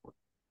buyer.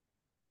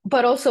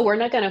 But also, we're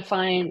not going to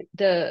find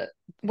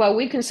what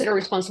we consider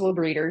responsible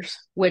breeders,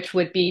 which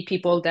would be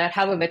people that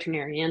have a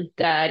veterinarian,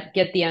 that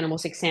get the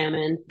animals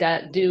examined,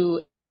 that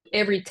do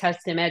every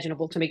test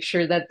imaginable to make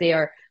sure that they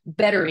are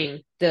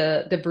bettering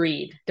the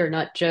breed. They're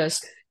not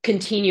just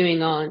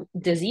continuing on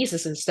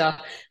diseases and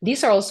stuff.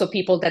 These are also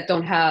people that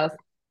don't have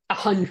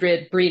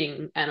 100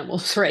 breeding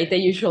animals, right? They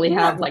usually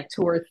have like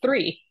 2 or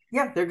 3.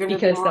 Yeah, they're going to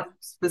be more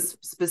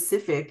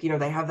specific.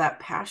 They have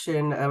that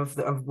passion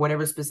of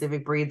whatever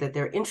specific breed that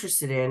they're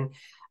interested in.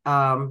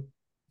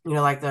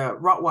 Like the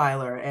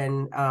Rottweiler,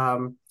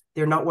 and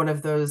they're not one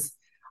of those.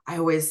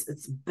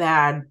 It's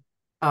bad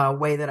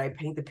way that I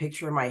paint the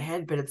picture in my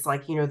head, but it's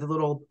like, the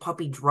little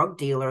puppy drug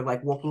dealer,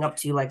 like walking up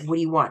to you, like, what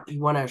do you want? You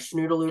want a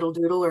schnoodle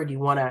doodle, or do you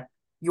want a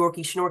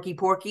Yorkie schnorky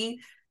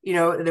porky?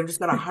 They've just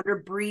got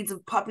 100 breeds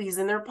of puppies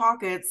in their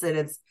pockets, and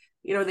it's,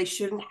 they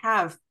shouldn't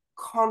have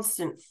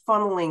constant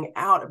funneling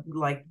out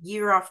like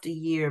year after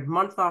year,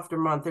 month after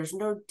month. There's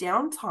no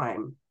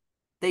downtime.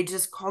 They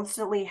just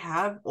constantly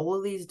have all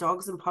of these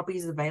dogs and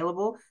puppies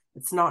available.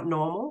 It's not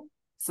normal.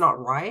 It's not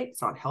right.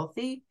 It's not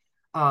healthy.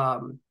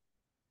 And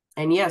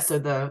yeah, so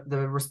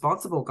the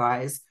responsible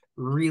guys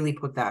really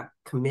put that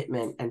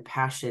commitment and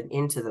passion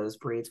into those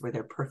breeds where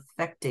they're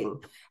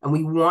perfecting, and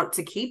we want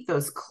to keep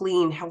those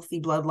clean,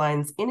 healthy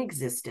bloodlines in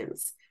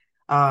existence,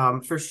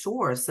 for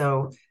sure.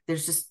 So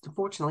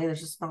unfortunately, there's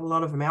just not a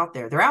lot of them out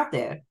there. They're out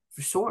there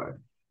for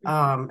sure,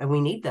 and we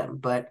need them,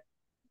 but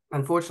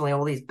unfortunately,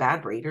 all these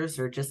bad breeders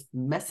are just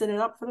messing it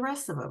up for the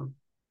rest of them.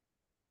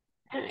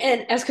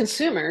 And as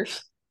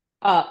consumers,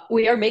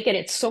 we are making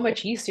it so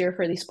much easier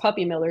for these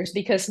puppy millers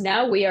because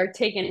now we are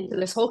taking into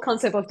this whole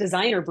concept of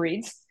designer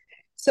breeds.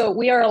 So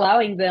we are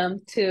allowing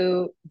them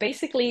to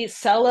basically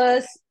sell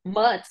us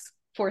mutts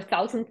for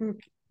thousands and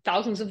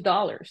thousands of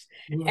dollars.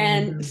 Yeah.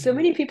 And so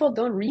many people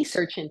don't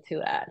research into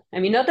that. I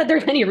mean, not that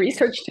there's any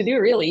research to do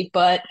really,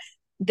 but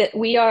that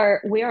we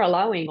are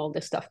allowing all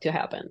this stuff to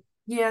happen.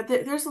 Yeah,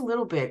 there's a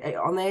little bit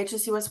on the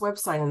HSUS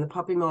website in the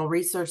puppy mill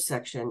research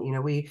section.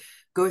 We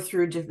go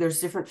through,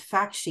 there's different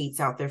fact sheets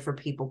out there for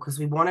people because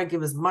we want to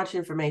give as much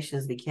information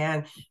as we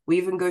can. We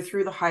even go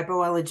through the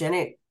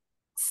hypoallergenic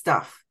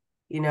stuff,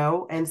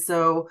 and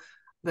so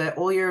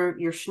all your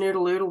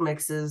schnoodle-oodle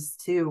mixes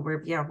too.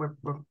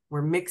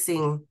 We're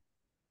mixing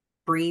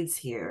breeds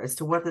here as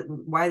to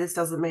why this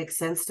doesn't make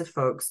sense to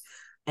folks,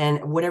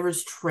 and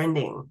whatever's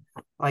trending,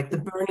 like the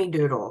Bernie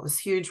Doodle is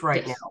huge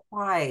right now.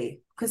 Why?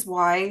 Because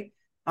why?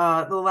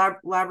 The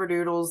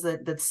Labradoodles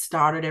that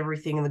started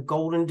everything, and the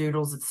Golden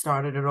Doodles that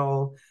started it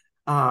all.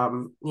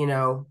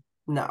 No,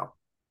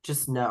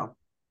 just no.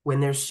 When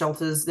there's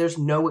shelters, there's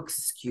no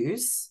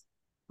excuse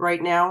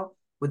right now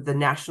with the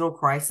national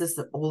crisis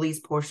that all these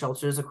poor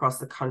shelters across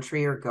the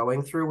country are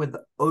going through with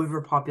the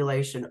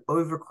overpopulation,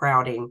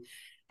 overcrowding,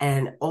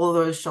 and all of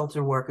those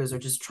shelter workers are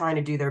just trying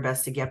to do their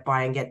best to get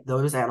by and get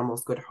those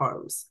animals good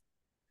homes.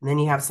 And then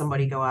you have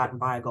somebody go out and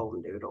buy a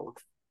Golden Doodle.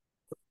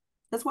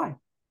 That's why.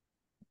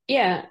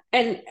 Yeah.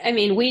 And I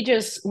mean, we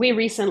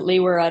recently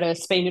were at a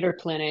spay neuter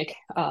clinic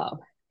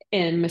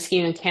in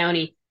Muskegon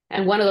County,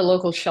 and one of the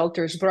local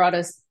shelters brought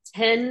us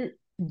 10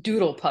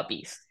 doodle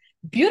puppies.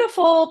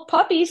 Beautiful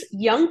puppies,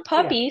 young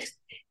puppies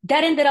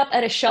that ended up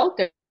at a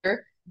shelter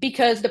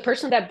because the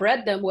person that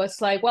bred them was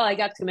like, well, I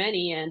got too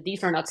many and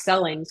these are not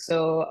selling,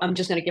 so I'm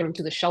just going to give them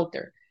to the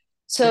shelter.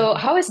 So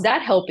how is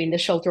that helping the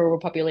shelter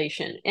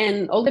overpopulation?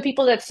 And all the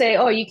people that say,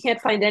 oh, you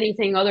can't find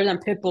anything other than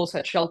pit bulls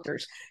at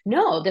shelters.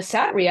 No, the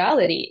sad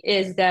reality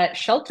is that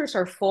shelters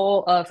are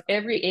full of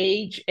every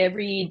age,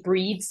 every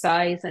breed,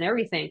 size, and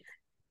everything.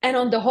 And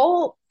on the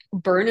whole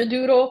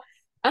Bernedoodle,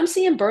 I'm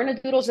seeing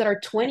Bernedoodles that are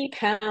 20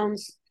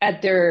 pounds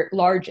at their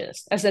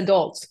largest as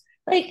adults.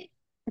 Like,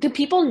 do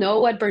people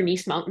know what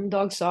Bernese mountain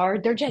dogs are?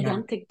 They're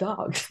gigantic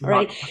dogs,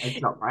 right?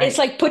 It's not right. It's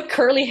like put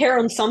curly hair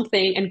on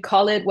something and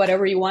call it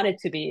whatever you want it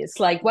to be. It's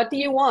like, what do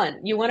you want?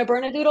 You want a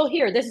Bernedoodle?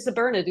 Here, this is a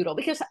Bernedoodle.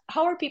 Because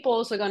how are people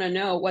also going to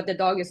know what the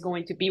dog is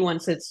going to be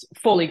once it's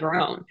fully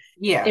grown?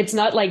 Yeah. It's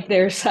not like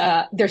there's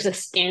a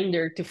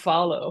standard to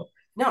follow.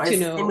 No, it's the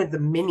same with the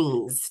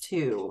minis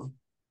too.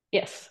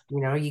 Yes.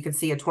 You can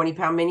see a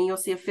 20-pound mini, you'll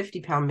see a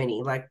 50-pound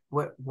mini. Like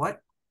what?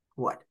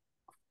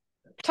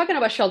 Talking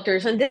about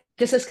shelters, and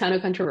this is kind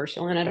of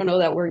controversial, and I don't know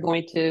that we're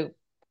going to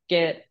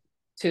get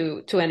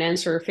to an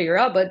answer or figure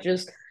out, but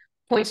just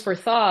points for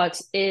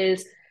thoughts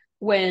is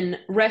when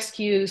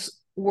rescues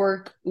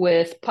work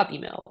with puppy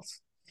mills.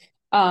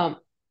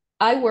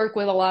 I work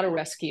with a lot of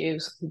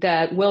rescues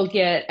that will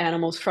get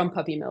animals from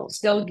puppy mills.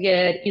 They'll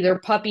get either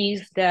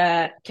puppies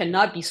that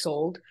cannot be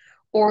sold,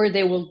 or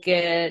they will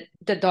get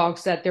the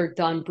dogs that they're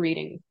done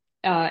breeding.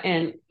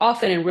 And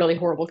often in really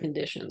horrible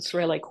conditions,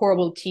 right? Like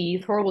horrible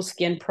teeth, horrible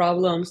skin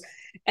problems,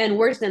 and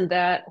worse than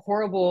that,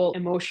 horrible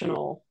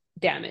emotional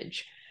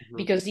damage.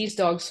 Because these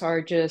dogs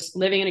are just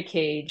living in a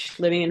cage,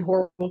 living in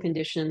horrible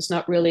conditions,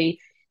 not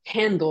really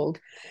handled.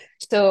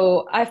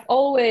 So I've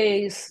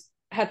always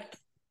had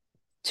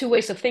two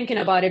ways of thinking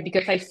about it,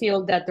 because I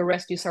feel that the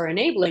rescues are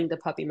enabling the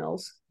puppy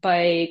mills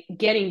by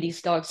getting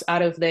these dogs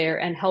out of there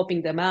and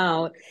helping them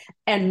out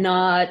and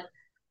not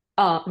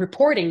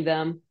reporting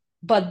them.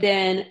 But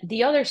then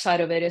the other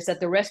side of it is that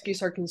the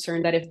rescues are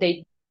concerned that if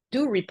they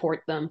do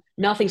report them,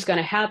 nothing's going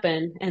to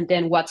happen, and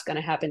then what's going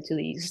to happen to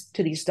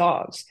these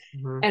dogs?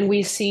 And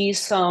we see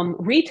some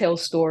retail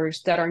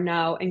stores that are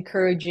now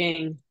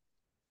encouraging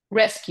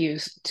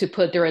rescues to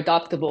put their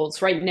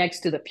adoptables right next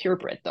to the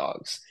purebred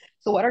dogs.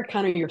 So what are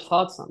kind of your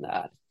thoughts on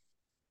that?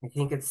 I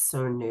think it's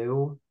so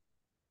new,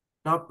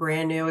 not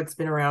brand new. It's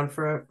been around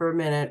for a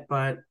minute,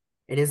 but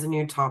it is a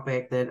new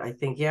topic that I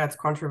think, it's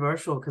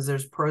controversial because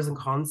there's pros and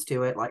cons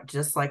to it.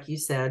 Just like you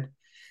said,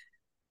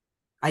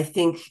 I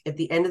think at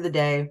the end of the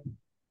day,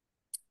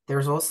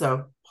 there's also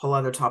a whole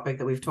other topic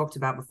that we've talked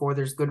about before.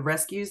 There's good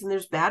rescues and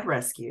there's bad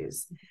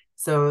rescues.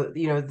 So,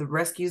 the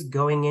rescues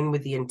going in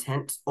with the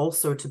intent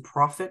also to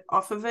profit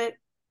off of it.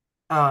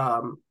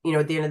 At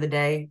the end of the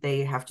day,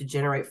 they have to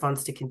generate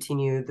funds to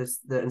continue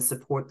and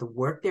support the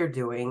work they're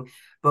doing.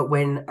 But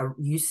when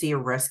you see a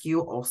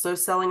rescue also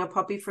selling a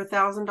puppy for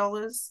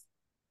 $1,000,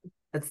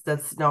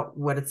 that's not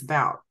what it's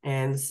about.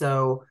 And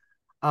so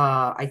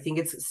I think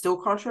it's still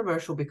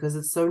controversial because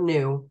it's so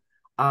new.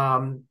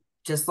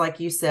 Just like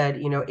you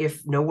said,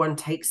 if no one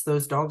takes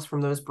those dogs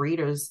from those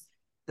breeders,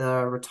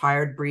 the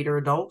retired breeder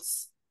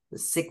adults, the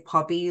sick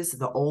puppies,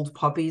 the old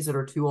puppies that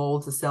are too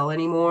old to sell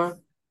anymore,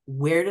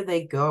 where do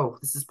they go?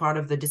 This is part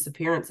of the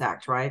Disappearance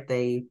Act, right?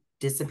 They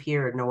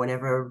disappear. No one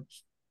ever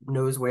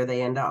knows where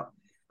they end up.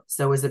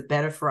 So is it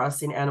better for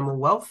us in animal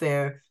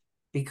welfare,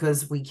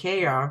 because we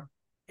care,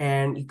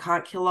 and you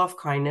can't kill off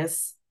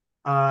kindness?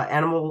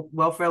 Animal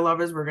welfare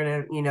lovers, we're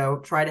going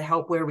to, try to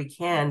help where we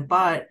can.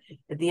 But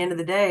at the end of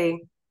the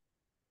day,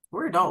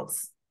 we're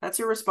adults. That's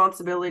your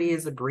responsibility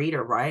as a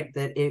breeder, right?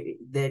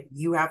 That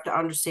you have to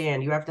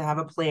understand. You have to have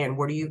a plan.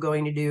 What are you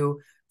going to do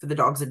for the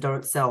dogs that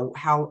don't sell?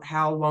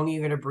 How long are you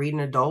going to breed an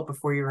adult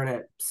before you're going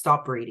to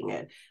stop breeding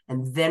it?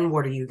 And then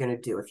what are you going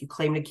to do if you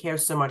claim to care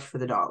so much for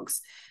the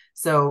dogs?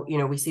 So,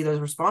 we see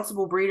those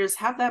responsible breeders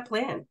have that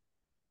plan.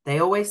 They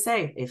always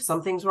say, if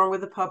something's wrong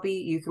with the puppy,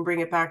 you can bring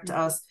it back to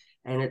us,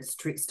 and it's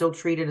still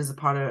treated as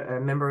a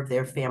member of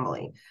their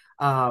family.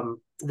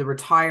 The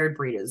retired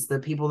breeders, the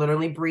people that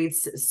only breed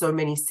so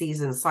many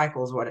season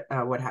cycles,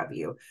 what have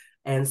you.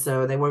 And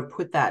so they won't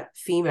put that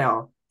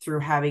female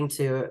through having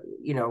to,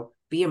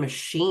 be a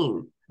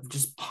machine of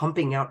just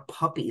pumping out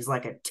puppies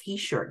like a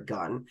t-shirt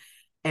gun.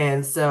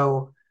 And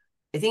so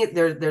I think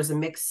there's a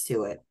mix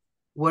to it.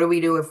 What do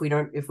we do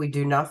if we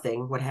do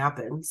nothing? What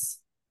happens?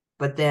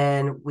 But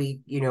then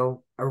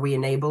are we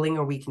enabling,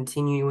 are we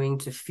continuing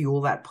to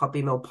fuel that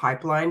puppy mill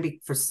pipeline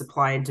for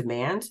supply and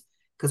demand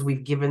because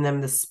we've given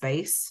them the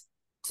space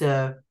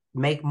to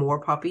make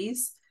more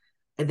puppies?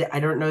 I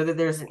don't know that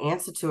there's an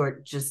answer to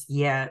it just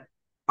yet.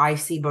 I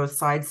see both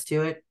sides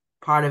to it.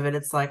 Part of it,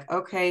 it's like,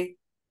 okay,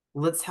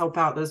 let's help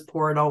out those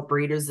poor adult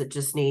breeders that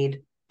just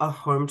need a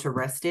home to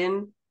rest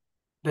in.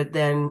 But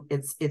then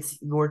it's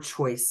your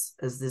choice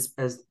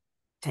as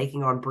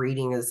taking on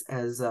breeding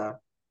as a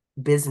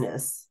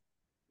business,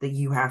 that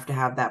you have to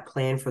have that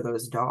plan for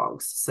those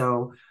dogs.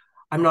 So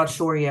I'm not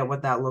sure yet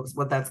what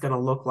that's going to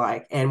look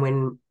like. And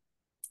when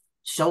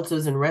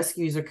shelters and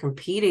rescues are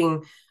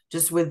competing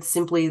just with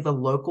simply the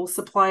local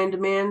supply and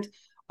demand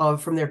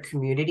from their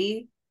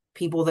community,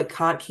 people that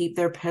can't keep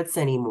their pets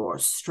anymore,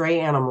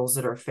 stray animals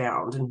that are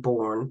found and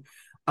born,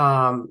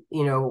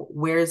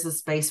 where is the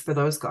space for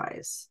those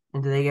guys?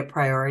 And do they get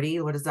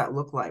priority? What does that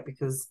look like?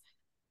 Because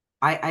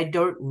I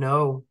don't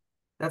know.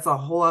 That's a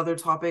whole other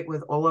topic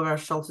with all of our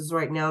shelters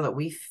right now that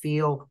we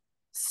feel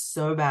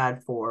so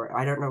bad for.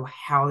 I don't know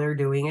how they're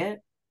doing it.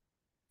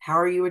 How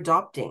are you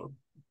adopting?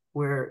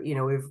 Where,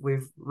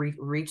 we've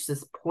reached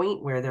this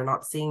point where they're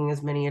not seeing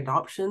as many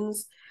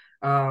adoptions,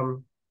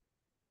 and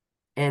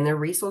their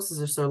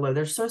resources are so low.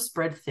 They're so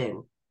spread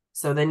thin.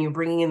 So then you're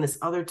bringing in this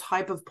other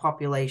type of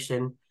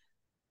population.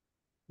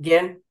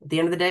 Again, at the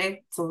end of the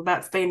day, it's all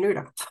about spay and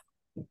neuter.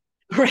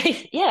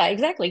 Right. Yeah,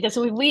 exactly. Because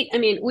we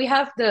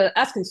have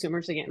as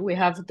consumers, again, we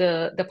have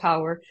the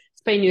power,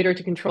 spay neuter,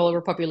 to control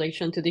our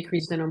population, to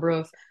decrease the number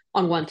of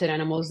unwanted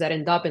animals that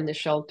end up in the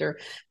shelter.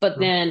 But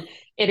then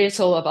it is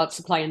all about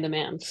supply and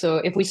demand. So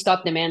if we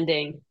stop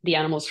demanding the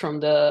animals from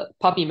the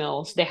puppy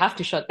mills, they have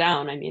to shut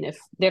down. I mean, if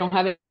they don't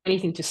have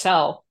anything to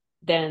sell,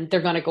 then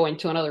they're going to go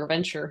into another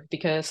venture,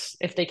 because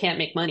if they can't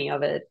make money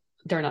of it,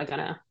 they're not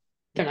gonna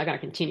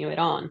continue it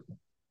on.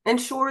 And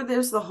sure,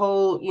 there's the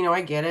whole,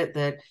 I get it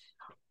that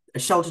a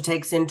shelter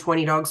takes in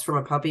 20 dogs from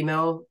a puppy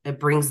mill, it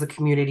brings the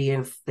community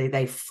in,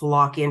 they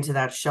flock into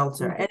that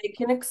shelter, and it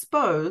can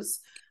expose,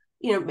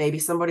 maybe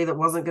somebody that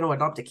wasn't going to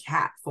adopt a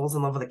cat falls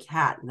in love with a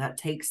cat, and that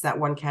takes that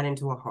one cat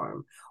into a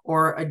home,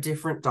 or a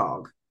different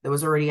dog that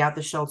was already at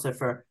the shelter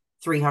for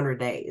 300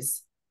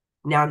 days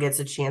now gets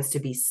a chance to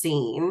be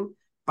seen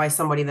by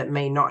somebody that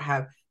may not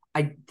have.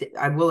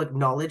 I will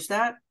acknowledge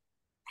that.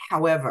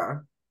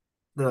 However,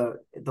 the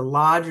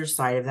larger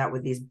side of that,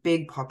 with these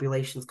big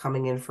populations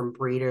coming in from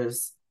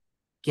breeders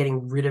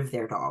getting rid of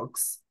their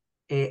dogs,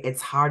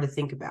 it's hard to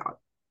think about.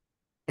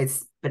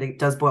 But it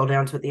does boil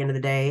down to, at the end of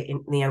the day,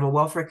 in the animal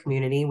welfare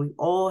community, we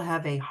all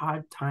have a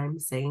hard time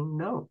saying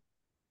no.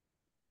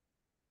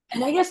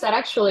 And I guess that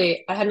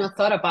actually, I had not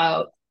thought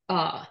about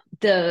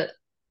the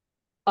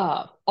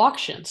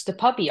auctions, the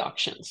puppy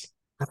auctions,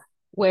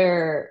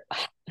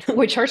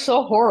 which are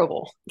so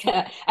horrible.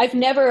 I've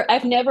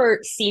never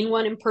seen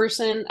one in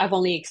person. I've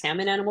only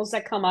examined animals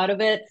that come out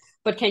of it.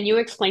 But can you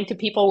explain to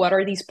people what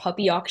are these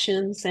puppy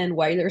auctions and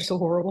why they're so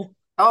horrible?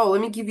 Oh,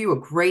 let me give you a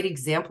great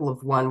example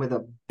of one with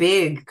a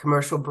big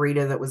commercial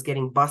breeder that was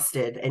getting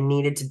busted and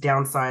needed to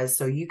downsize.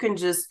 So you can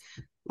just,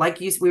 like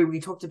we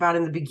talked about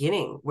in the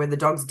beginning, where the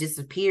dogs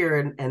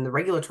disappear and the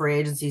regulatory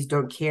agencies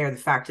don't care. The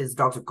fact is,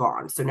 dogs are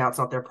gone. So now it's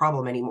not their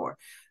problem anymore.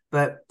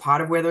 But part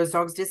of where those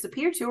dogs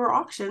disappear to are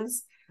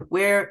auctions,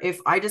 where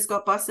if I just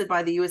got busted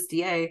by the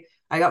USDA,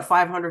 I got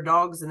 500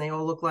 dogs and they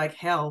all look like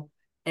hell,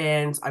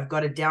 and I've got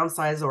to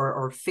downsize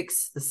or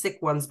fix the sick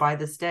ones by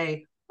this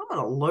day, I'm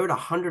going to load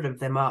 100 of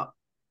them up.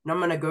 And I'm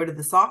going to go to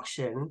this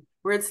auction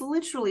where it's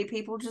literally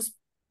people just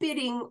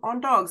bidding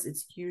on dogs.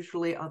 It's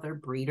usually other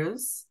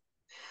breeders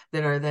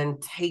that are then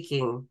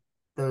taking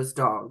those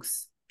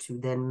dogs to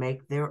then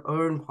make their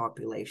own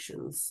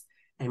populations.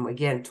 And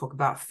again, talk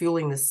about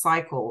fueling the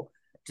cycle.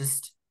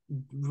 Just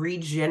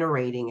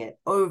regenerating it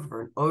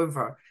over and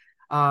over.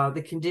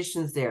 The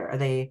conditions there,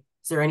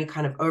 is there any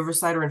kind of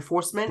oversight or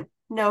enforcement?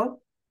 No,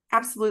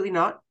 absolutely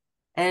not.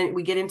 And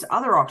we get into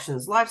other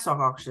auctions, livestock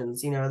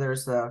auctions.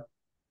 There's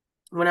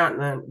one out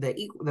in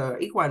the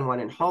equine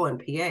one in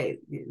Holland, PA.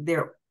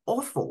 They're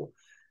awful.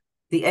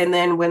 And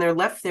then when they're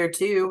left there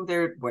too,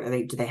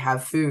 do they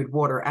have food,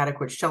 water,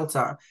 adequate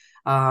shelter?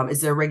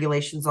 Is there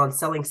regulations on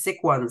selling sick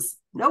ones?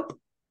 Nope,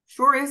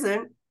 sure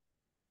isn't.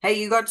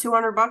 Hey, you got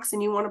 $200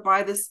 and you want to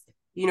buy this,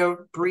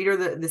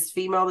 breeder, this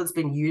female that's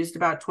been used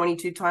about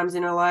 22 times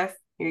in her life?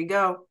 Here you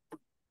go.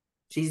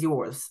 She's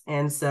yours.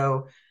 And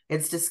so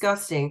it's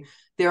disgusting.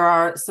 There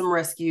are some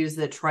rescues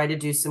that try to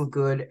do some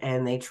good,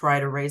 and they try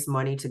to raise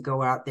money to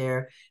go out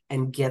there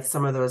and get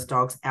some of those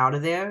dogs out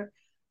of there.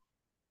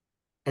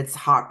 It's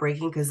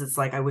heartbreaking because it's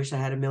like, I wish I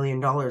had $1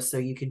 million so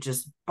you could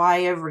just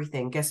buy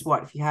everything. Guess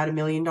what? If you had $1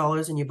 million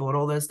and you bought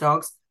all those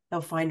dogs,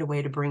 they'll find a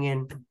way to bring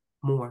in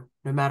more,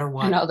 no matter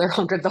what. Another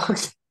 100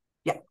 dogs.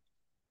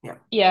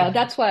 Yeah,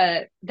 that's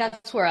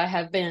where I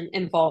have been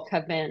involved,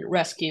 have been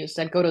rescues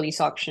that go to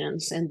these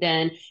auctions, and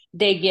then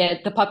they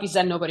get the puppies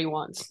that nobody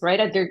wants,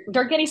 right?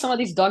 They're getting some of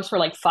these dogs for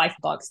like $5,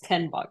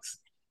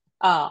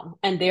 $10.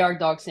 And they are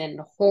dogs in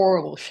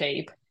horrible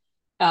shape.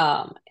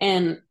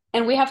 And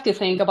we have to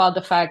think about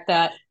the fact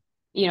that,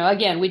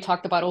 again, we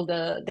talked about all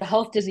the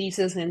health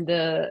diseases and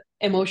the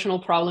emotional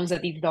problems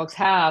that these dogs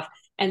have.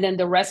 And then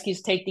the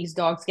rescues take these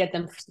dogs, get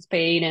them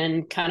spayed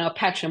and kind of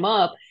patch them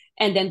up.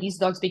 And then these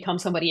dogs become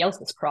somebody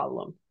else's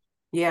problem.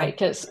 Yeah.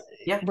 Because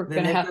we're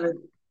going to have...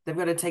 They've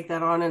got to take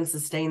that on and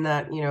sustain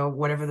that,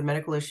 whatever the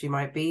medical issue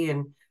might be.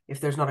 And if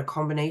there's not a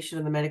combination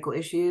of the medical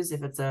issues,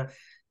 if it's a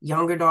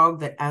younger dog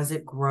that as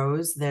it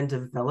grows, then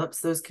develops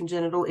those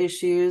congenital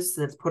issues,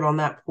 that's put on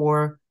that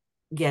poor,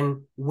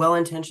 again,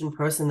 well-intentioned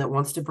person that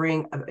wants to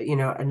bring,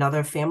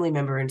 another family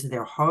member into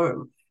their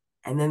home.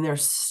 And then they're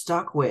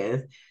stuck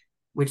with,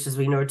 which as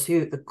we know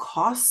too, the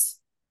costs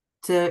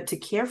to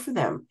care for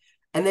them.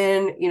 And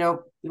then,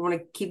 you want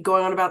to keep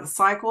going on about the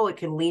cycle. It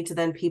can lead to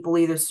then people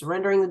either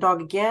surrendering the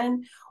dog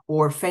again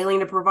or failing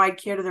to provide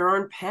care to their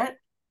own pet.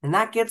 And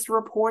that gets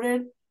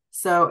reported.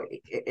 So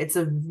it's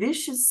a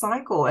vicious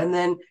cycle. And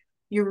then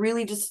you're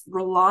really just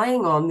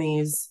relying on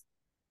these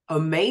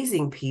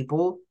amazing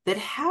people that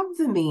have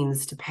the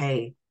means to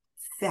pay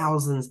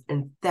thousands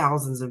and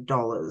thousands of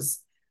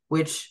dollars,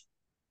 which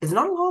is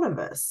not a lot of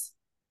us.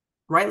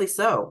 Rightly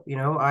so.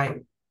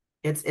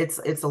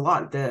 It's a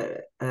lot.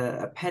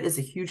 A pet is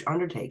a huge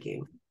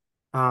undertaking.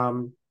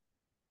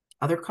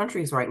 Other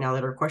countries right now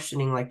that are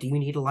questioning, like, do you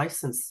need a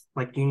license?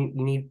 Like, do you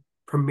need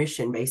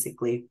permission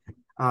basically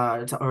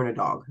to own a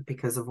dog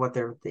because of what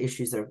the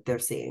issues they're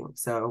seeing.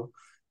 So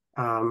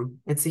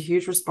it's a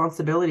huge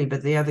responsibility,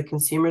 but the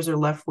consumers are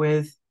left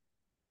with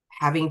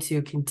having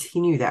to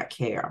continue that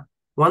care.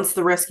 Once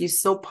the rescue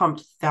still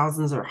pumped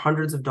thousands or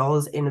hundreds of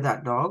dollars into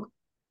that dog,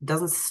 it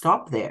doesn't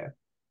stop there.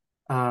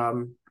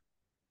 And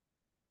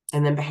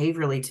then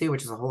behaviorally too,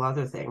 which is a whole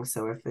other thing.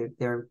 So if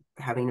they're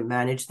having to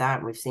manage that,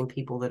 and we've seen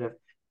people that have,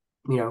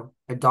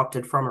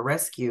 adopted from a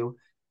rescue,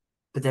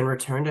 but then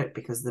returned it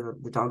because the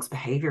dog's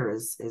behavior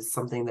is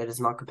something that is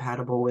not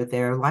compatible with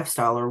their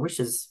lifestyle or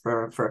wishes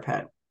for a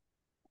pet.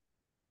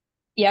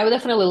 Yeah, I would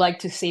definitely like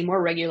to see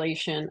more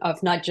regulation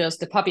of not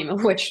just the puppy mill,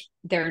 which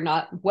they're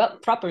not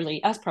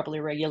properly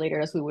regulated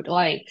as we would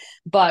like,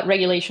 but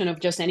regulation of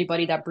just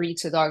anybody that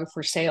breeds a dog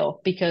for sale,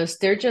 because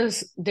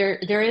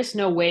there is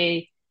no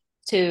way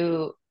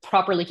to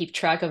properly keep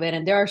track of it.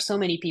 And there are so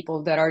many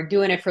people that are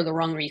doing it for the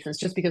wrong reasons,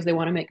 just because they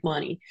want to make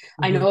money.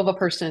 Mm-hmm. I know of a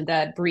person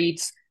that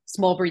breeds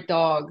small breed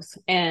dogs,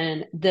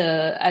 and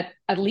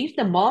at least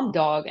the mom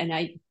dog, and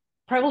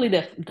probably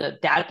the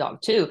dad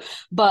dog too,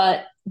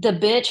 but the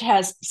bitch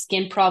has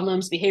skin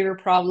problems, behavior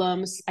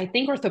problems, I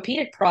think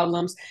orthopedic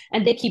problems,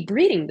 and they keep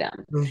breeding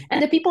them. Mm-hmm.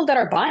 And the people that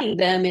are buying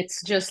them,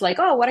 it's just like,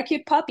 oh, what a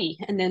cute puppy.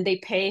 And then they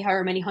pay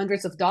however many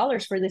hundreds of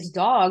dollars for this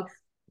dog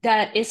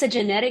that is a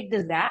genetic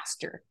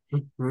disaster.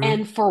 Mm-hmm.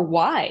 And for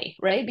why,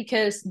 right?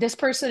 Because this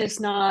person is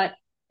not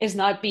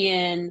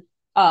being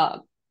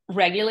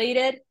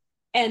regulated,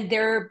 and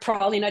they're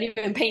probably not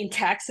even paying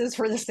taxes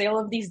for the sale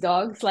of these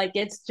dogs. Like,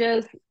 it's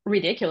just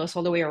ridiculous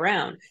all the way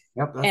around.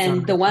 Yep,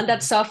 and the one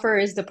that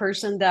suffers is the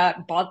person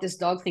that bought this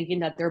dog thinking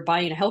that they're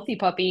buying a healthy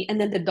puppy, and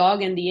then the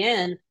dog in the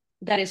end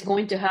that is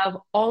going to have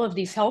all of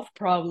these health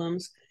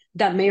problems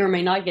that may or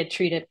may not get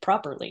treated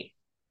properly.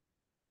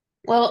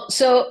 Well,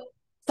 so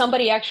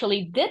somebody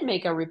actually did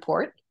make a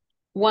report.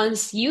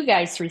 Once you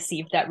guys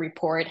receive that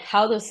report,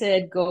 how does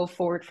it go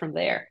forward from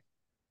there?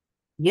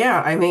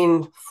 Yeah, I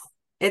mean,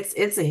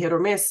 it's a hit or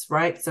miss,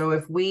 right? So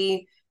if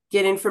we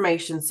get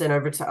information sent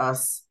over to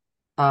us,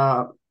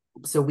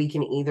 so we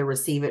can either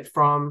receive it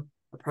from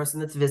a person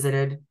that's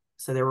visited,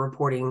 so they're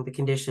reporting the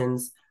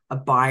conditions, a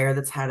buyer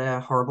that's had a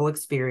horrible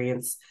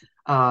experience,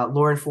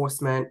 law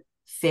enforcement,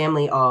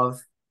 family of,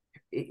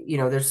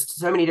 there's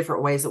so many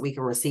different ways that we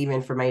can receive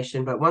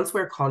information. But once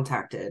we're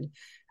contacted,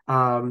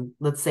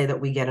 let's say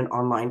that we get an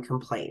online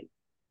complaint.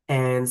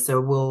 And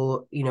so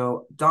we'll,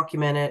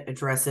 document it,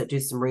 address it, do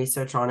some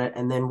research on it.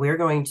 And then we're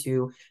going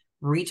to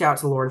reach out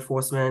to law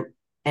enforcement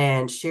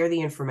and share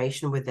the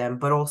information with them,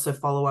 but also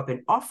follow up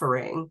in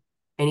offering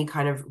any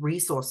kind of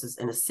resources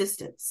and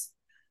assistance.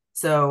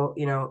 So,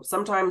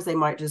 sometimes they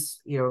might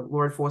just,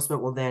 law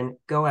enforcement will then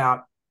go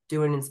out,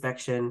 do an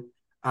inspection,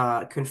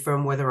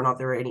 confirm whether or not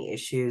there are any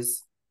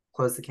issues,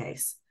 close the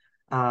case.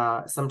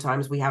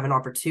 Sometimes we have an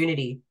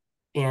opportunity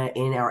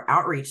in our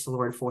outreach to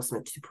law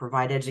enforcement to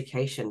provide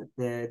education.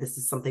 This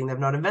is something they've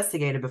not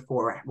investigated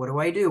before. What do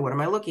I do? What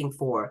am I looking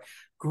for?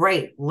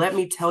 Great. Let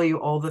me tell you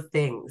all the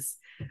things.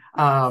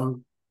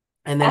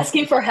 And then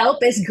asking for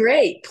help is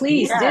great.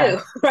 Please do.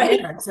 Right.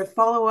 Yeah, to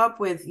follow up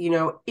with,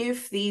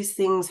 if these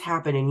things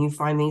happen and you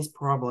find these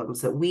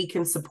problems, that we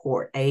can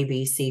support A,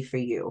 B, C for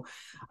you.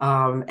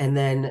 And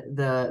then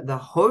the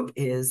hope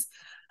is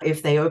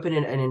if they open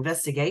an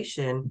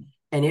investigation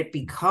and it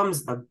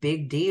becomes a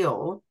big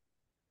deal,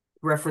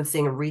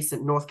 referencing a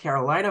recent North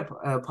Carolina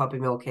puppy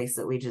mill case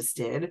that we just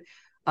did,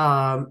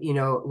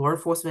 law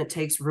enforcement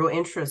takes real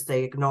interest.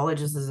 They acknowledge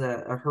this is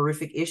a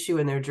horrific issue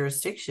in their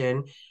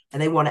jurisdiction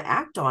and they want to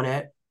act on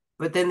it.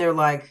 But then they're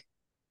like,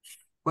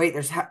 wait,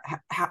 there's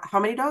how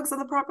many dogs on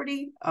the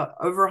property?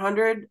 Over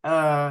 100.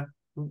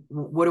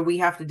 What do we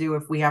have to do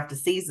if we have to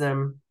seize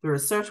them through a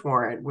search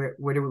warrant?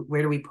 Where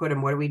do we put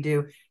them? What do we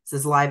do? This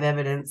is live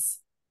evidence.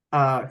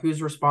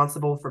 Who's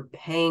responsible for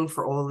paying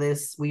for all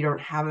this? We don't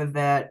have a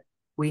vet.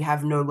 We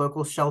have no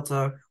local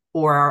shelter,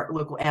 or our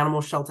local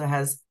animal shelter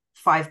has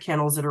 5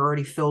 kennels that are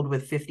already filled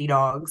with 50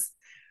 dogs.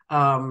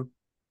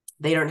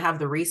 They don't have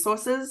the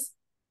resources.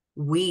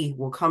 We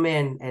will come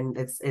in, and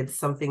it's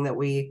something that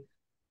we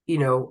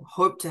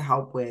hope to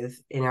help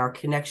with in our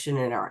connection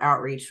and our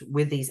outreach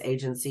with these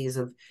agencies.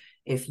 Of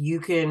if you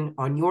can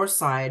on your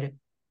side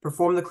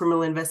perform the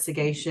criminal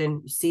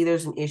investigation, you see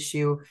there's an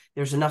issue,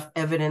 there's enough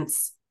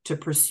evidence to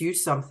pursue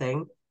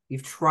something,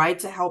 you've tried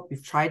to help,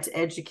 you've tried to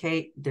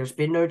educate, there's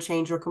been no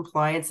change or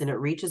compliance, and it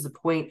reaches a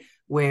point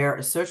where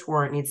a search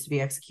warrant needs to be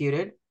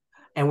executed,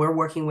 and we're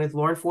working with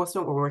law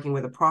enforcement, we're working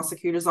with a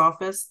prosecutor's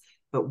office,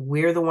 but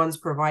we're the ones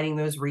providing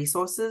those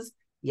resources.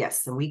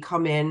 Yes, and we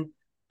come in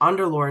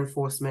under law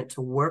enforcement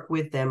to work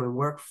with them and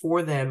work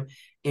for them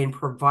in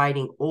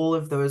providing all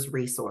of those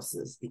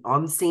resources, the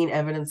on-scene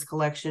evidence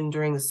collection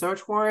during the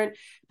search warrant,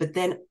 but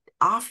then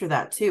after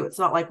that too. It's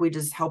not like we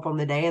just help on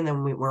the day and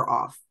then we're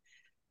off.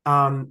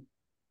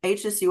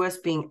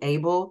 HSUS being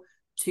able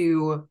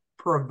to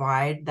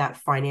provide that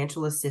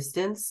financial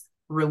assistance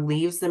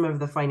relieves them of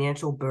the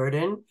financial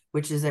burden,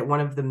 which is one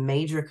of the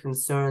major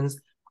concerns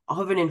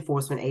of an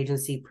enforcement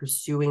agency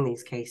pursuing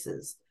these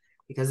cases.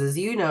 Because as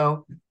you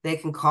know, they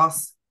can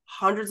cost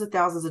hundreds of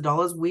thousands of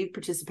dollars. We've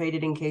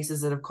participated in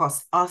cases that have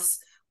cost us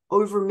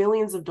over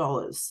millions of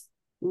dollars.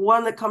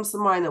 One that comes to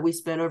mind that we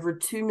spent over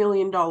 $2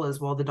 million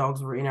while the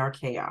dogs were in our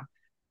care.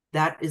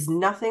 That is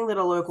nothing that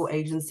a local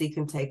agency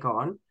can take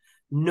on.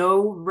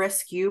 No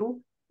rescue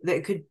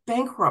that could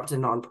bankrupt a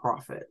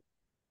nonprofit.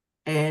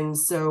 And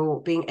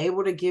so being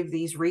able to give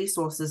these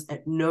resources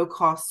at no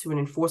cost to an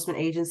enforcement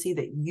agency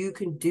that you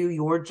can do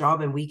your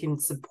job and we can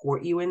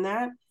support you in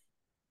that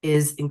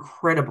is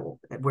incredible.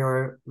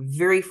 We're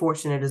very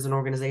fortunate as an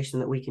organization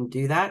that we can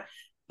do that.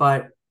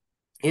 But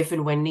if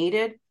and when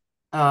needed,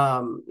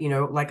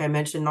 like I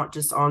mentioned, not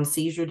just on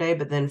seizure day,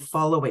 but then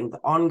following the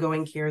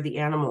ongoing care of the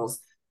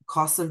animals,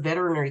 costs of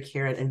veterinary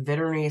care and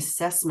veterinary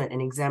assessment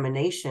and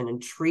examination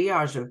and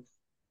triage of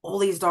all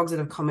these dogs that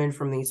have come in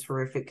from these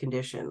horrific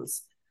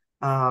conditions.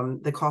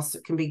 The costs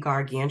can be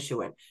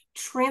gargantuan.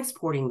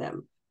 Transporting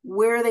them,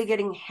 where are they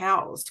getting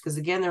housed? Because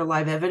again, they're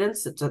live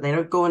evidence, so they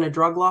don't go in a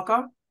drug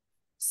locker.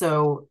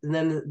 So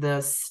then the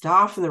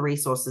staff and the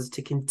resources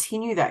to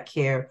continue that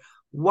care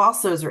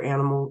whilst those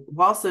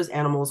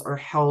animals are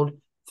held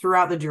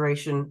throughout the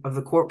duration of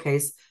the court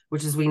case,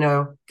 which, as we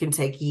know, can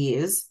take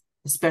years,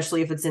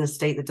 especially if it's in a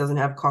state that doesn't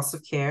have cost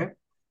of care.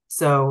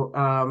 So,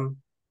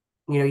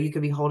 you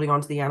could be holding on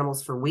to the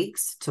animals for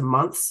weeks to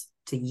months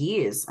to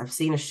years. I've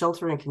seen a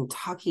shelter in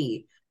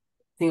Kentucky.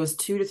 I think it was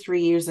 2 to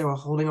 3 years they were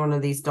holding on to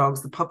these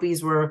dogs. The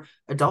puppies were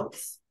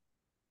adults.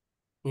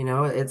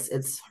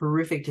 It's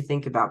horrific to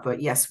think about,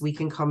 but yes, we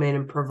can come in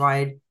and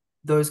provide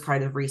those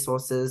kind of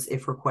resources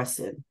if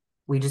requested.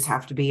 We just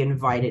have to be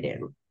invited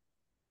in.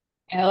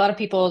 And a lot of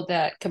people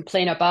that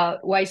complain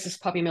about, why is this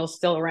puppy mill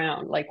still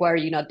around? Like, why are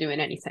you not doing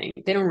anything?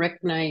 They don't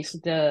recognize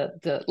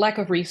the lack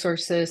of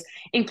resources,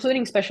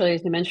 including, especially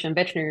as you mentioned,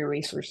 veterinary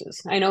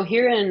resources. I know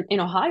here in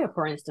Ohio,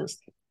 for instance,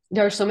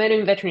 there are so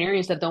many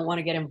veterinarians that don't want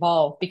to get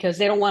involved because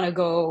they don't want to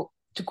go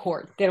to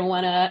court. They don't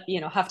want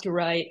to, have to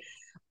write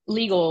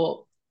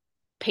legal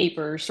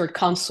papers or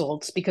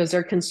consults because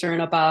they're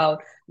concerned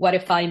about, what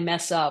if I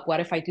mess up? What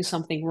if I do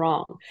something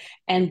wrong?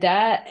 And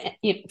that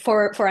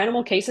for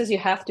animal cases, you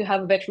have to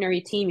have a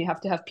veterinary team. You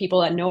have to have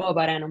people that know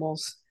about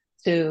animals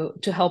to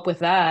help with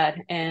that.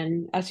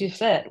 And as you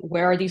said,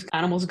 where are these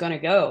animals going to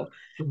go?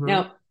 Mm-hmm.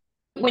 Now,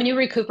 when you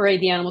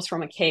recuperate the animals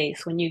from a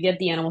case, when you get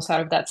the animals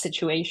out of that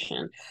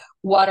situation,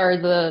 what are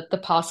the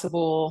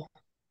possible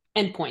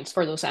endpoints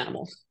for those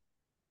animals?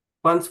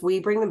 Once we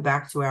bring them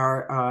back to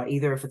our,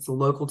 either if it's a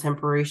local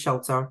temporary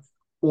shelter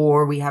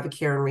or we have a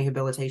care and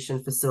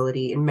rehabilitation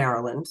facility in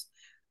Maryland.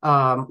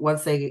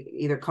 Once they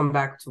either come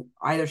back to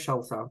either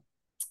shelter,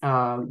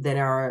 then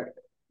our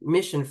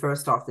mission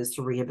first off is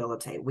to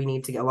rehabilitate. We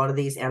need to get a lot of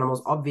these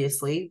animals,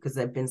 obviously, because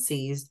they've been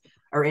seized,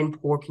 are in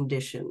poor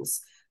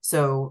conditions.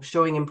 So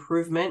showing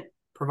improvement,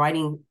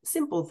 providing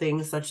simple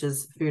things such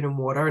as food and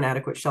water and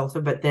adequate shelter,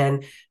 but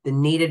then the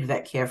needed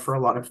vet care for a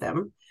lot of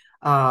them.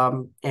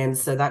 And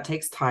so that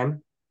takes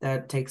time.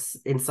 That takes,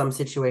 in some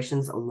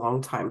situations, a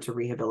long time to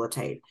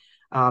rehabilitate,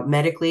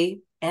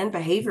 medically and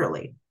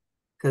behaviorally,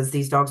 because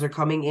these dogs are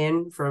coming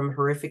in from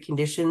horrific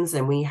conditions,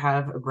 and we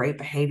have a great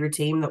behavior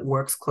team that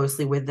works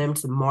closely with them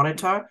to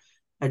monitor,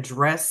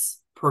 address,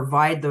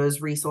 provide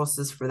those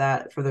resources for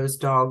those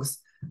dogs,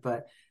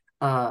 but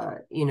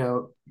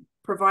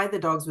provide the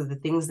dogs with the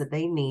things that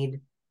they need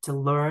to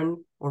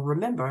learn or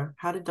remember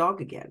how to dog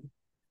again,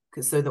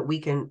 so that we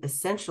can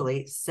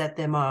essentially set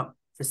them up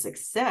for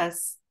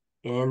success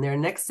in their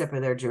next step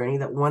of their journey.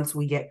 That once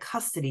we get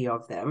custody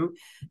of them,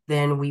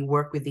 then we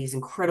work with these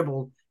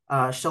incredible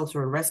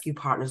shelter and rescue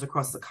partners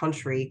across the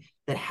country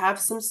that have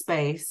some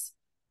space.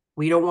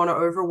 We don't want to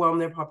overwhelm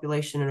their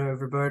population and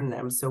overburden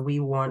them. So we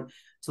want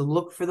to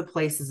look for the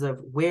places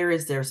of where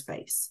is there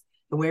space,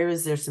 where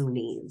is there some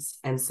needs.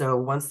 And so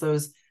once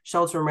those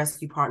shelter and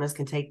rescue partners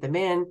can take them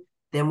in,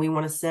 then we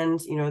want to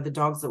send, the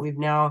dogs that we've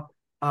now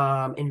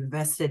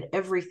invested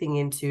everything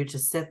into to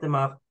set them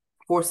up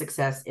for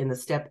success in the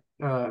step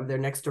of their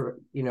next,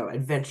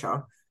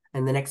 adventure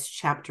and the next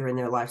chapter in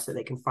their life, so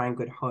they can find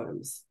good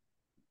homes.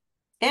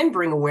 And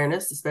bring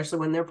awareness, especially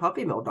when they're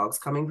puppy mill dogs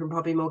coming from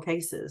puppy mill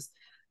cases.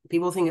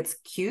 People think it's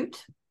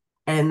cute,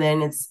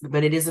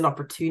 but it is an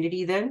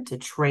opportunity then to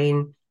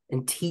train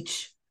and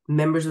teach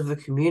members of the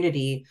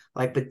community,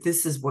 but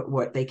this is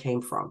what they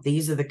came from.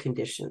 These are the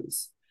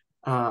conditions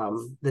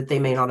that they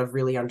may not have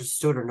really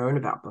understood or known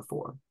about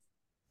before.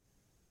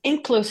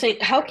 In closing,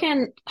 how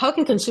can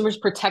consumers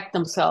protect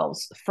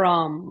themselves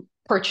from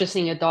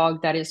purchasing a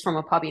dog that is from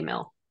a puppy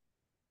mill?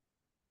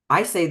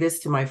 I say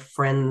this to my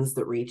friends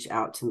that reach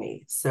out to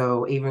me.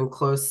 So even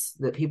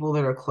the people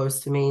that are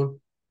close to me,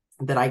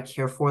 that I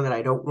care for, that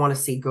I don't want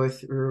to see go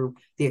through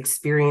the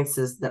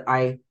experiences that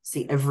I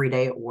see every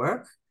day at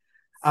work,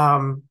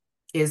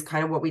 is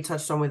kind of what we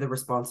touched on with the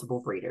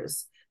responsible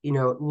breeders.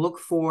 Look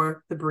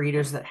for the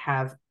breeders that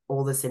have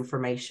all this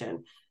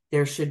information.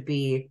 There should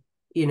be,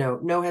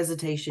 no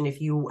hesitation if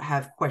you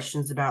have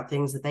questions about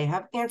things, that they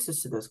have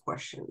answers to those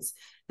questions.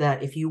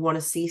 That if you want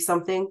to see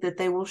something, that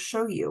they will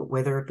show you,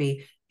 whether it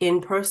be in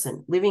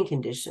person, living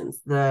conditions,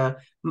 the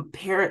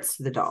parents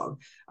to the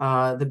dog,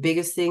 the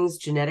biggest things,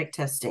 genetic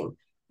testing.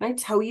 Can I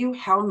tell you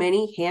how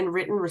many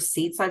handwritten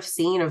receipts I've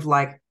seen of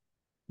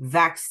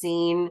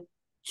vaccine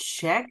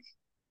check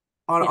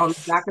on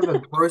the back of a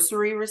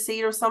grocery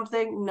receipt or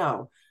something?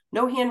 No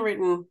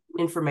handwritten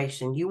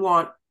information. You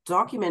want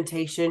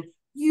documentation.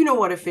 You know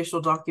what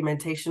official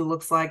documentation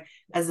looks like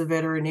as a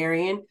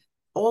veterinarian.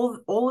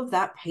 All of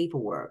that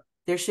paperwork.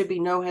 There should be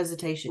no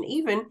hesitation.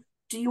 Even,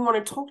 do you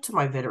want to talk to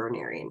my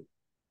veterinarian?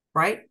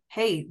 Right?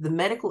 Hey, the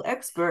medical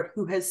expert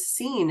who has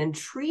seen and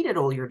treated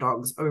all your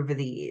dogs over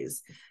the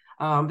years.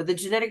 But the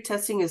genetic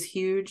testing is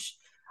huge.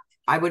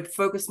 I would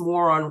focus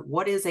more on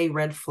what is a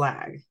red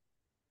flag.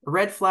 A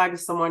red flag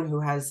is someone who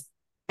has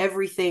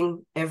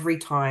everything, every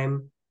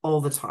time,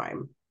 all the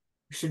time.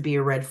 Should be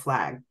a red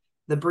flag.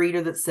 The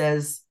breeder that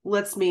says,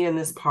 let's meet in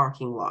this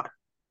parking lot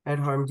at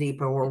Home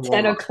Depot or Walmart.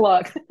 10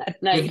 o'clock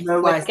at night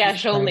with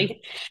cash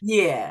only.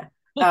 Yeah.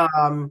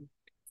 And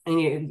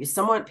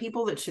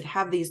people that should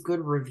have these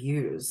good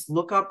reviews.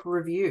 Look up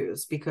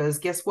reviews, because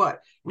guess what?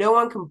 No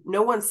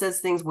one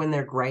says things when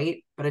they're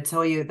great, but I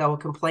tell you, they'll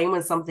complain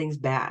when something's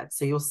bad.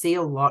 So you'll see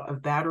a lot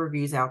of bad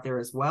reviews out there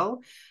as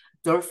well.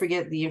 Don't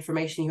forget the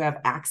information you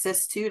have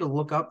access to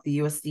look up the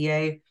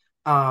USDA,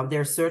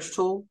 their search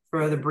tool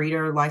for the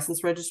breeder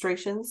license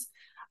registrations.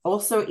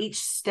 Also, each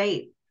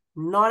state,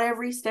 not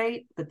every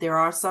state, but there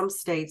are some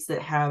states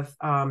that have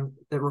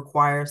that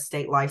require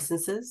state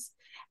licenses,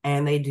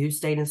 and they do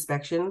state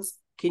inspections.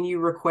 Can you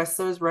request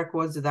those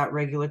records of that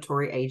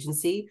regulatory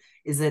agency?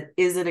 Is it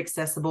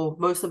accessible?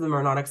 Most of them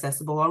are not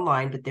accessible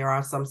online, but there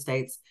are some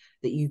states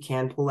that you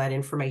can pull that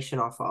information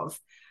off of.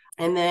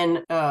 And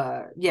then,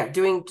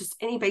 doing just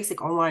any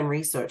basic online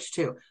research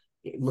too.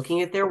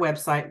 Looking at their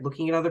website,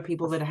 looking at other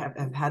people that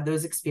have had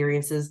those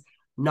experiences,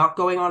 not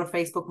going on a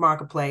Facebook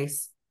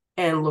marketplace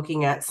and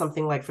looking at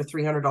something like for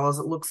 $300,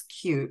 it looks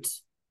cute.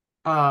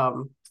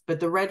 But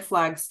the red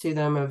flags to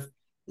them of,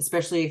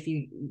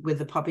 especially with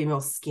the puppy mill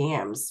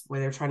scams,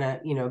 where they're trying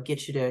to,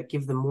 get you to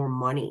give them more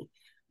money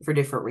for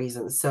different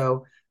reasons.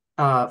 So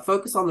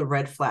focus on the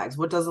red flags.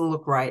 What doesn't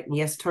look right? And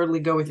yes,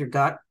 totally go with your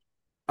gut,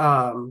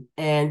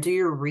 and do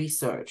your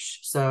research.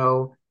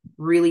 So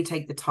really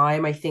take the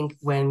time. I think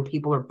when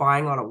people are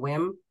buying on a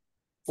whim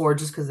or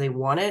just because they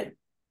want it,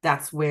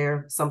 that's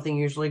where something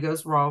usually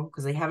goes wrong,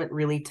 because they haven't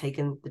really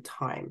taken the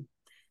time.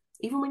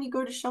 Even when you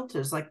go to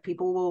shelters,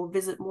 people will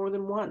visit more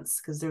than once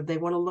because they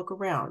want to look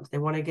around. They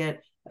want to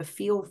get a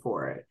feel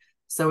for it.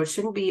 So it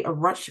shouldn't be a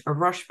rush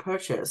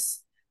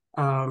purchase.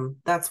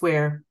 that's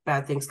where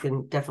bad things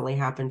can definitely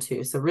happen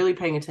too. So really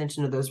paying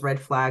attention to those red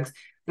flags,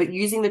 but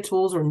using the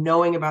tools or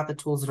knowing about the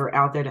tools that are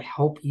out there to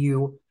help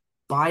you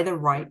buy the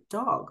right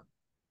dog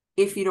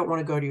if you don't want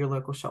to go to your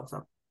local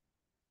shelter.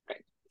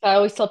 Right. I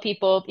always tell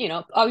people,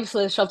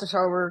 obviously the shelters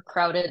are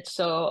overcrowded,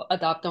 so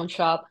adopt, don't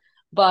shop.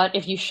 But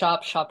if you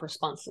shop, shop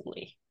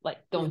responsibly. Like,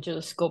 don't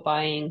just go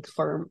buying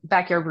for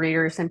backyard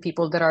breeders and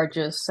people that are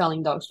just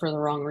selling dogs for the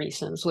wrong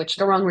reasons, which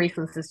the wrong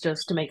reasons is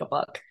just to make a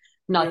buck,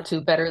 not to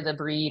better the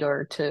breed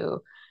or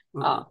to,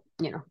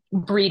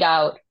 breed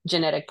out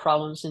genetic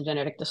problems and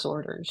genetic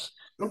disorders.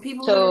 And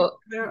people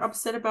they're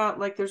upset about,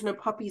 like, there's no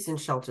puppies in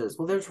shelters.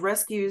 Well, there's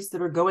rescues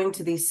that are going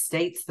to these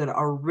states that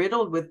are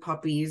riddled with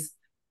puppies,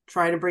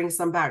 trying to bring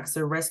some back.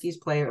 So rescues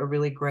play a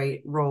really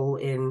great role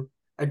in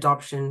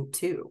adoption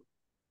too.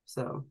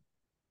 So.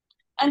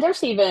 And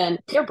there's even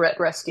purebred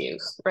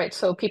rescues, right?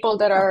 So people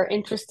that are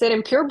interested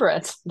in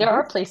purebreds, there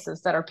are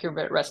places that are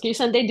purebred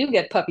rescues, and they do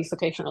get puppies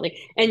occasionally.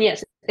 And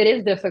yes, it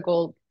is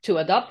difficult to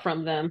adopt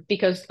from them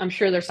because I'm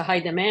sure there's a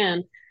high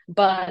demand,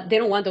 but they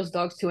don't want those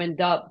dogs to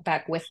end up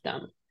back with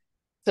them.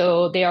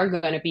 So they are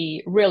going to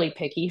be really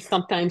picky,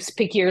 sometimes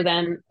pickier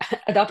than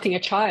adopting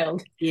a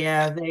child.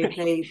 Yeah,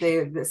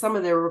 they some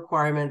of their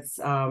requirements,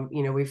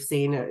 we've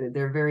seen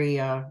they're very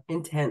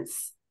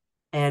intense,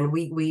 and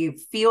we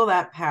feel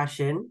that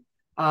passion.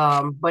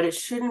 But it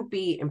shouldn't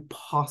be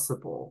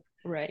impossible.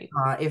 Right.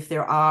 If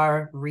there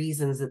are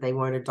reasons that they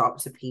won't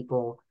adopt to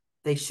people,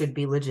 they should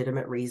be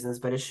legitimate reasons,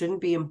 but it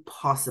shouldn't be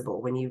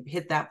impossible. When you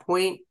hit that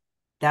point,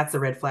 that's a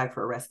red flag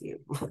for a rescue.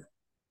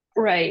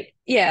 Right.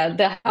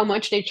 Yeah. How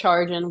much they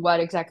charge and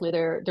what exactly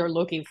they're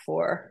looking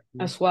for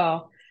as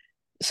well.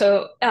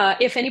 So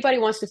if anybody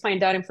wants to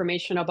find out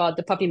information about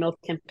the Puppy Mill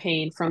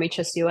campaign from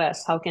HSUS,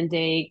 how can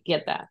they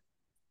get that?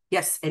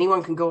 Yes,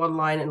 anyone can go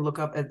online and look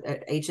up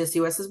at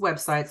HSUS's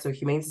website, so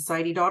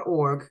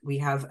humanesociety.org. We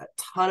have a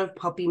ton of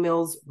Puppy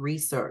Mills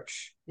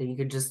research. And you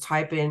can just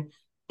type in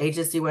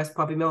HSUS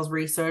Puppy Mills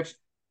research.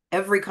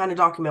 Every kind of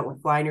document will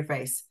fly in your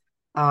face.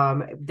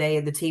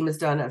 The team has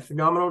done a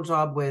phenomenal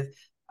job with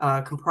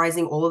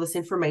comprising all of this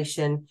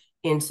information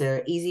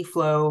into easy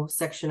flow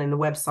section in the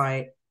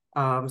website,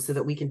 so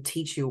that we can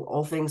teach you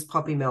all things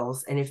Puppy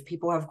Mills. And if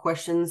people have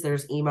questions,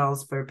 there's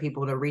emails for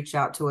people to reach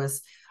out to us,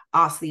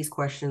 ask these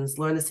questions,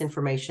 learn this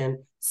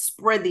information,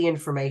 spread the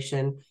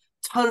information.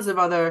 Tons of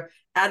other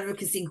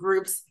advocacy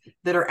groups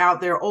that are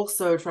out there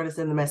also trying to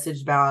send the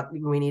message about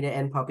we need to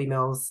end puppy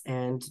mills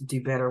and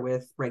do better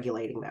with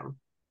regulating them.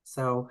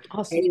 So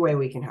awesome. Any way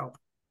we can help.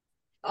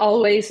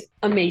 Always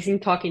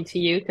amazing talking to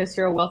you because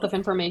you're a wealth of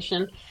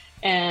information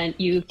and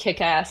you kick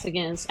ass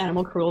against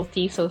animal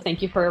cruelty. So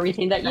thank you for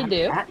everything that you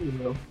do.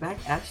 Back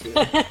at you.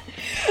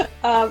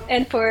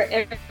 And for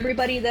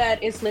everybody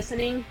that is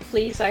listening,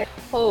 please, I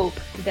hope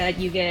that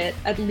you get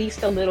at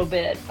least a little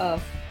bit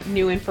of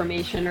new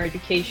information or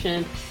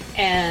education.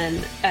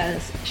 And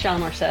as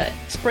Shalimar said,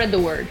 spread the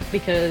word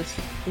because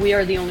we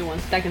are the only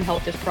ones that can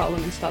help this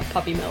problem and stop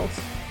puppy mills.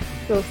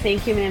 So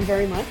thank you, man,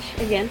 very much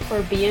again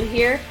for being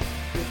here.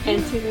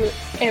 And to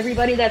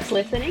everybody that's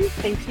listening,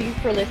 thank you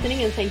for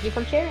listening and thank you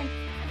for caring.